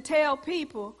something to tell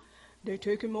people they're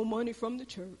taking more money from the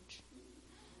church.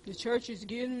 The church is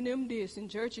giving them this and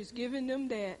church is giving them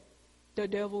that. The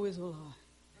devil is a lie.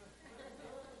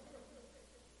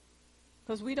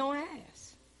 Because we don't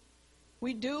ask.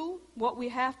 We do what we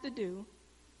have to do.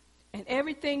 And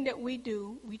everything that we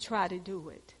do, we try to do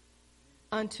it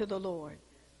unto the Lord.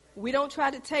 We don't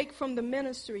try to take from the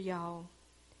ministry, y'all,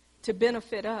 to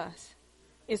benefit us.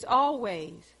 It's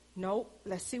always, nope,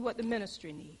 let's see what the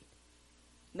ministry needs.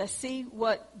 Let's see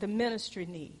what the ministry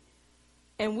needs.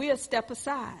 And we'll step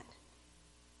aside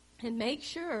and make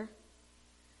sure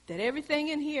that everything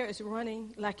in here is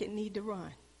running like it need to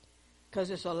run. Because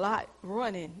there's a lot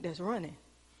that's running.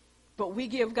 But we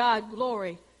give God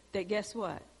glory that guess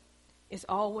what? It's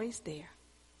always there.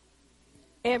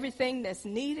 Everything that's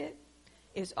needed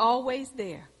is always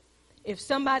there. If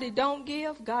somebody don't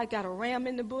give, God got a ram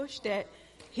in the bush that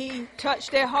he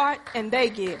touched their heart and they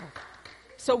give.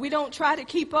 So we don't try to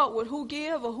keep up with who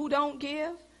give or who don't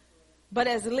give. But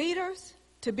as leaders,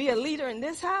 to be a leader in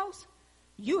this house,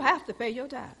 you have to pay your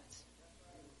tithes.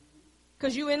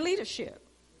 Because you're in leadership.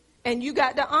 And you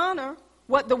got to honor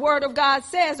what the word of God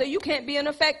says or you can't be an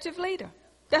effective leader.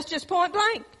 That's just point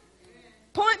blank.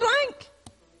 Point blank.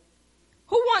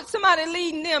 Who wants somebody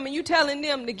leading them and you telling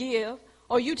them to give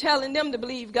or you telling them to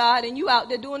believe God and you out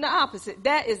there doing the opposite?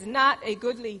 That is not a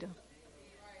good leader.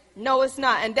 No, it's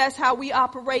not. And that's how we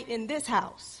operate in this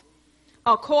house.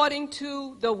 According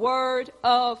to the word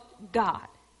of God.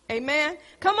 Amen.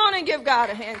 Come on and give God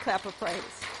a hand clap of praise.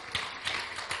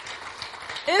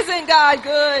 Isn't God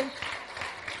good?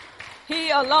 He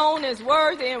alone is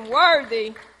worthy and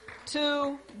worthy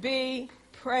to be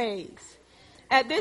praised. At this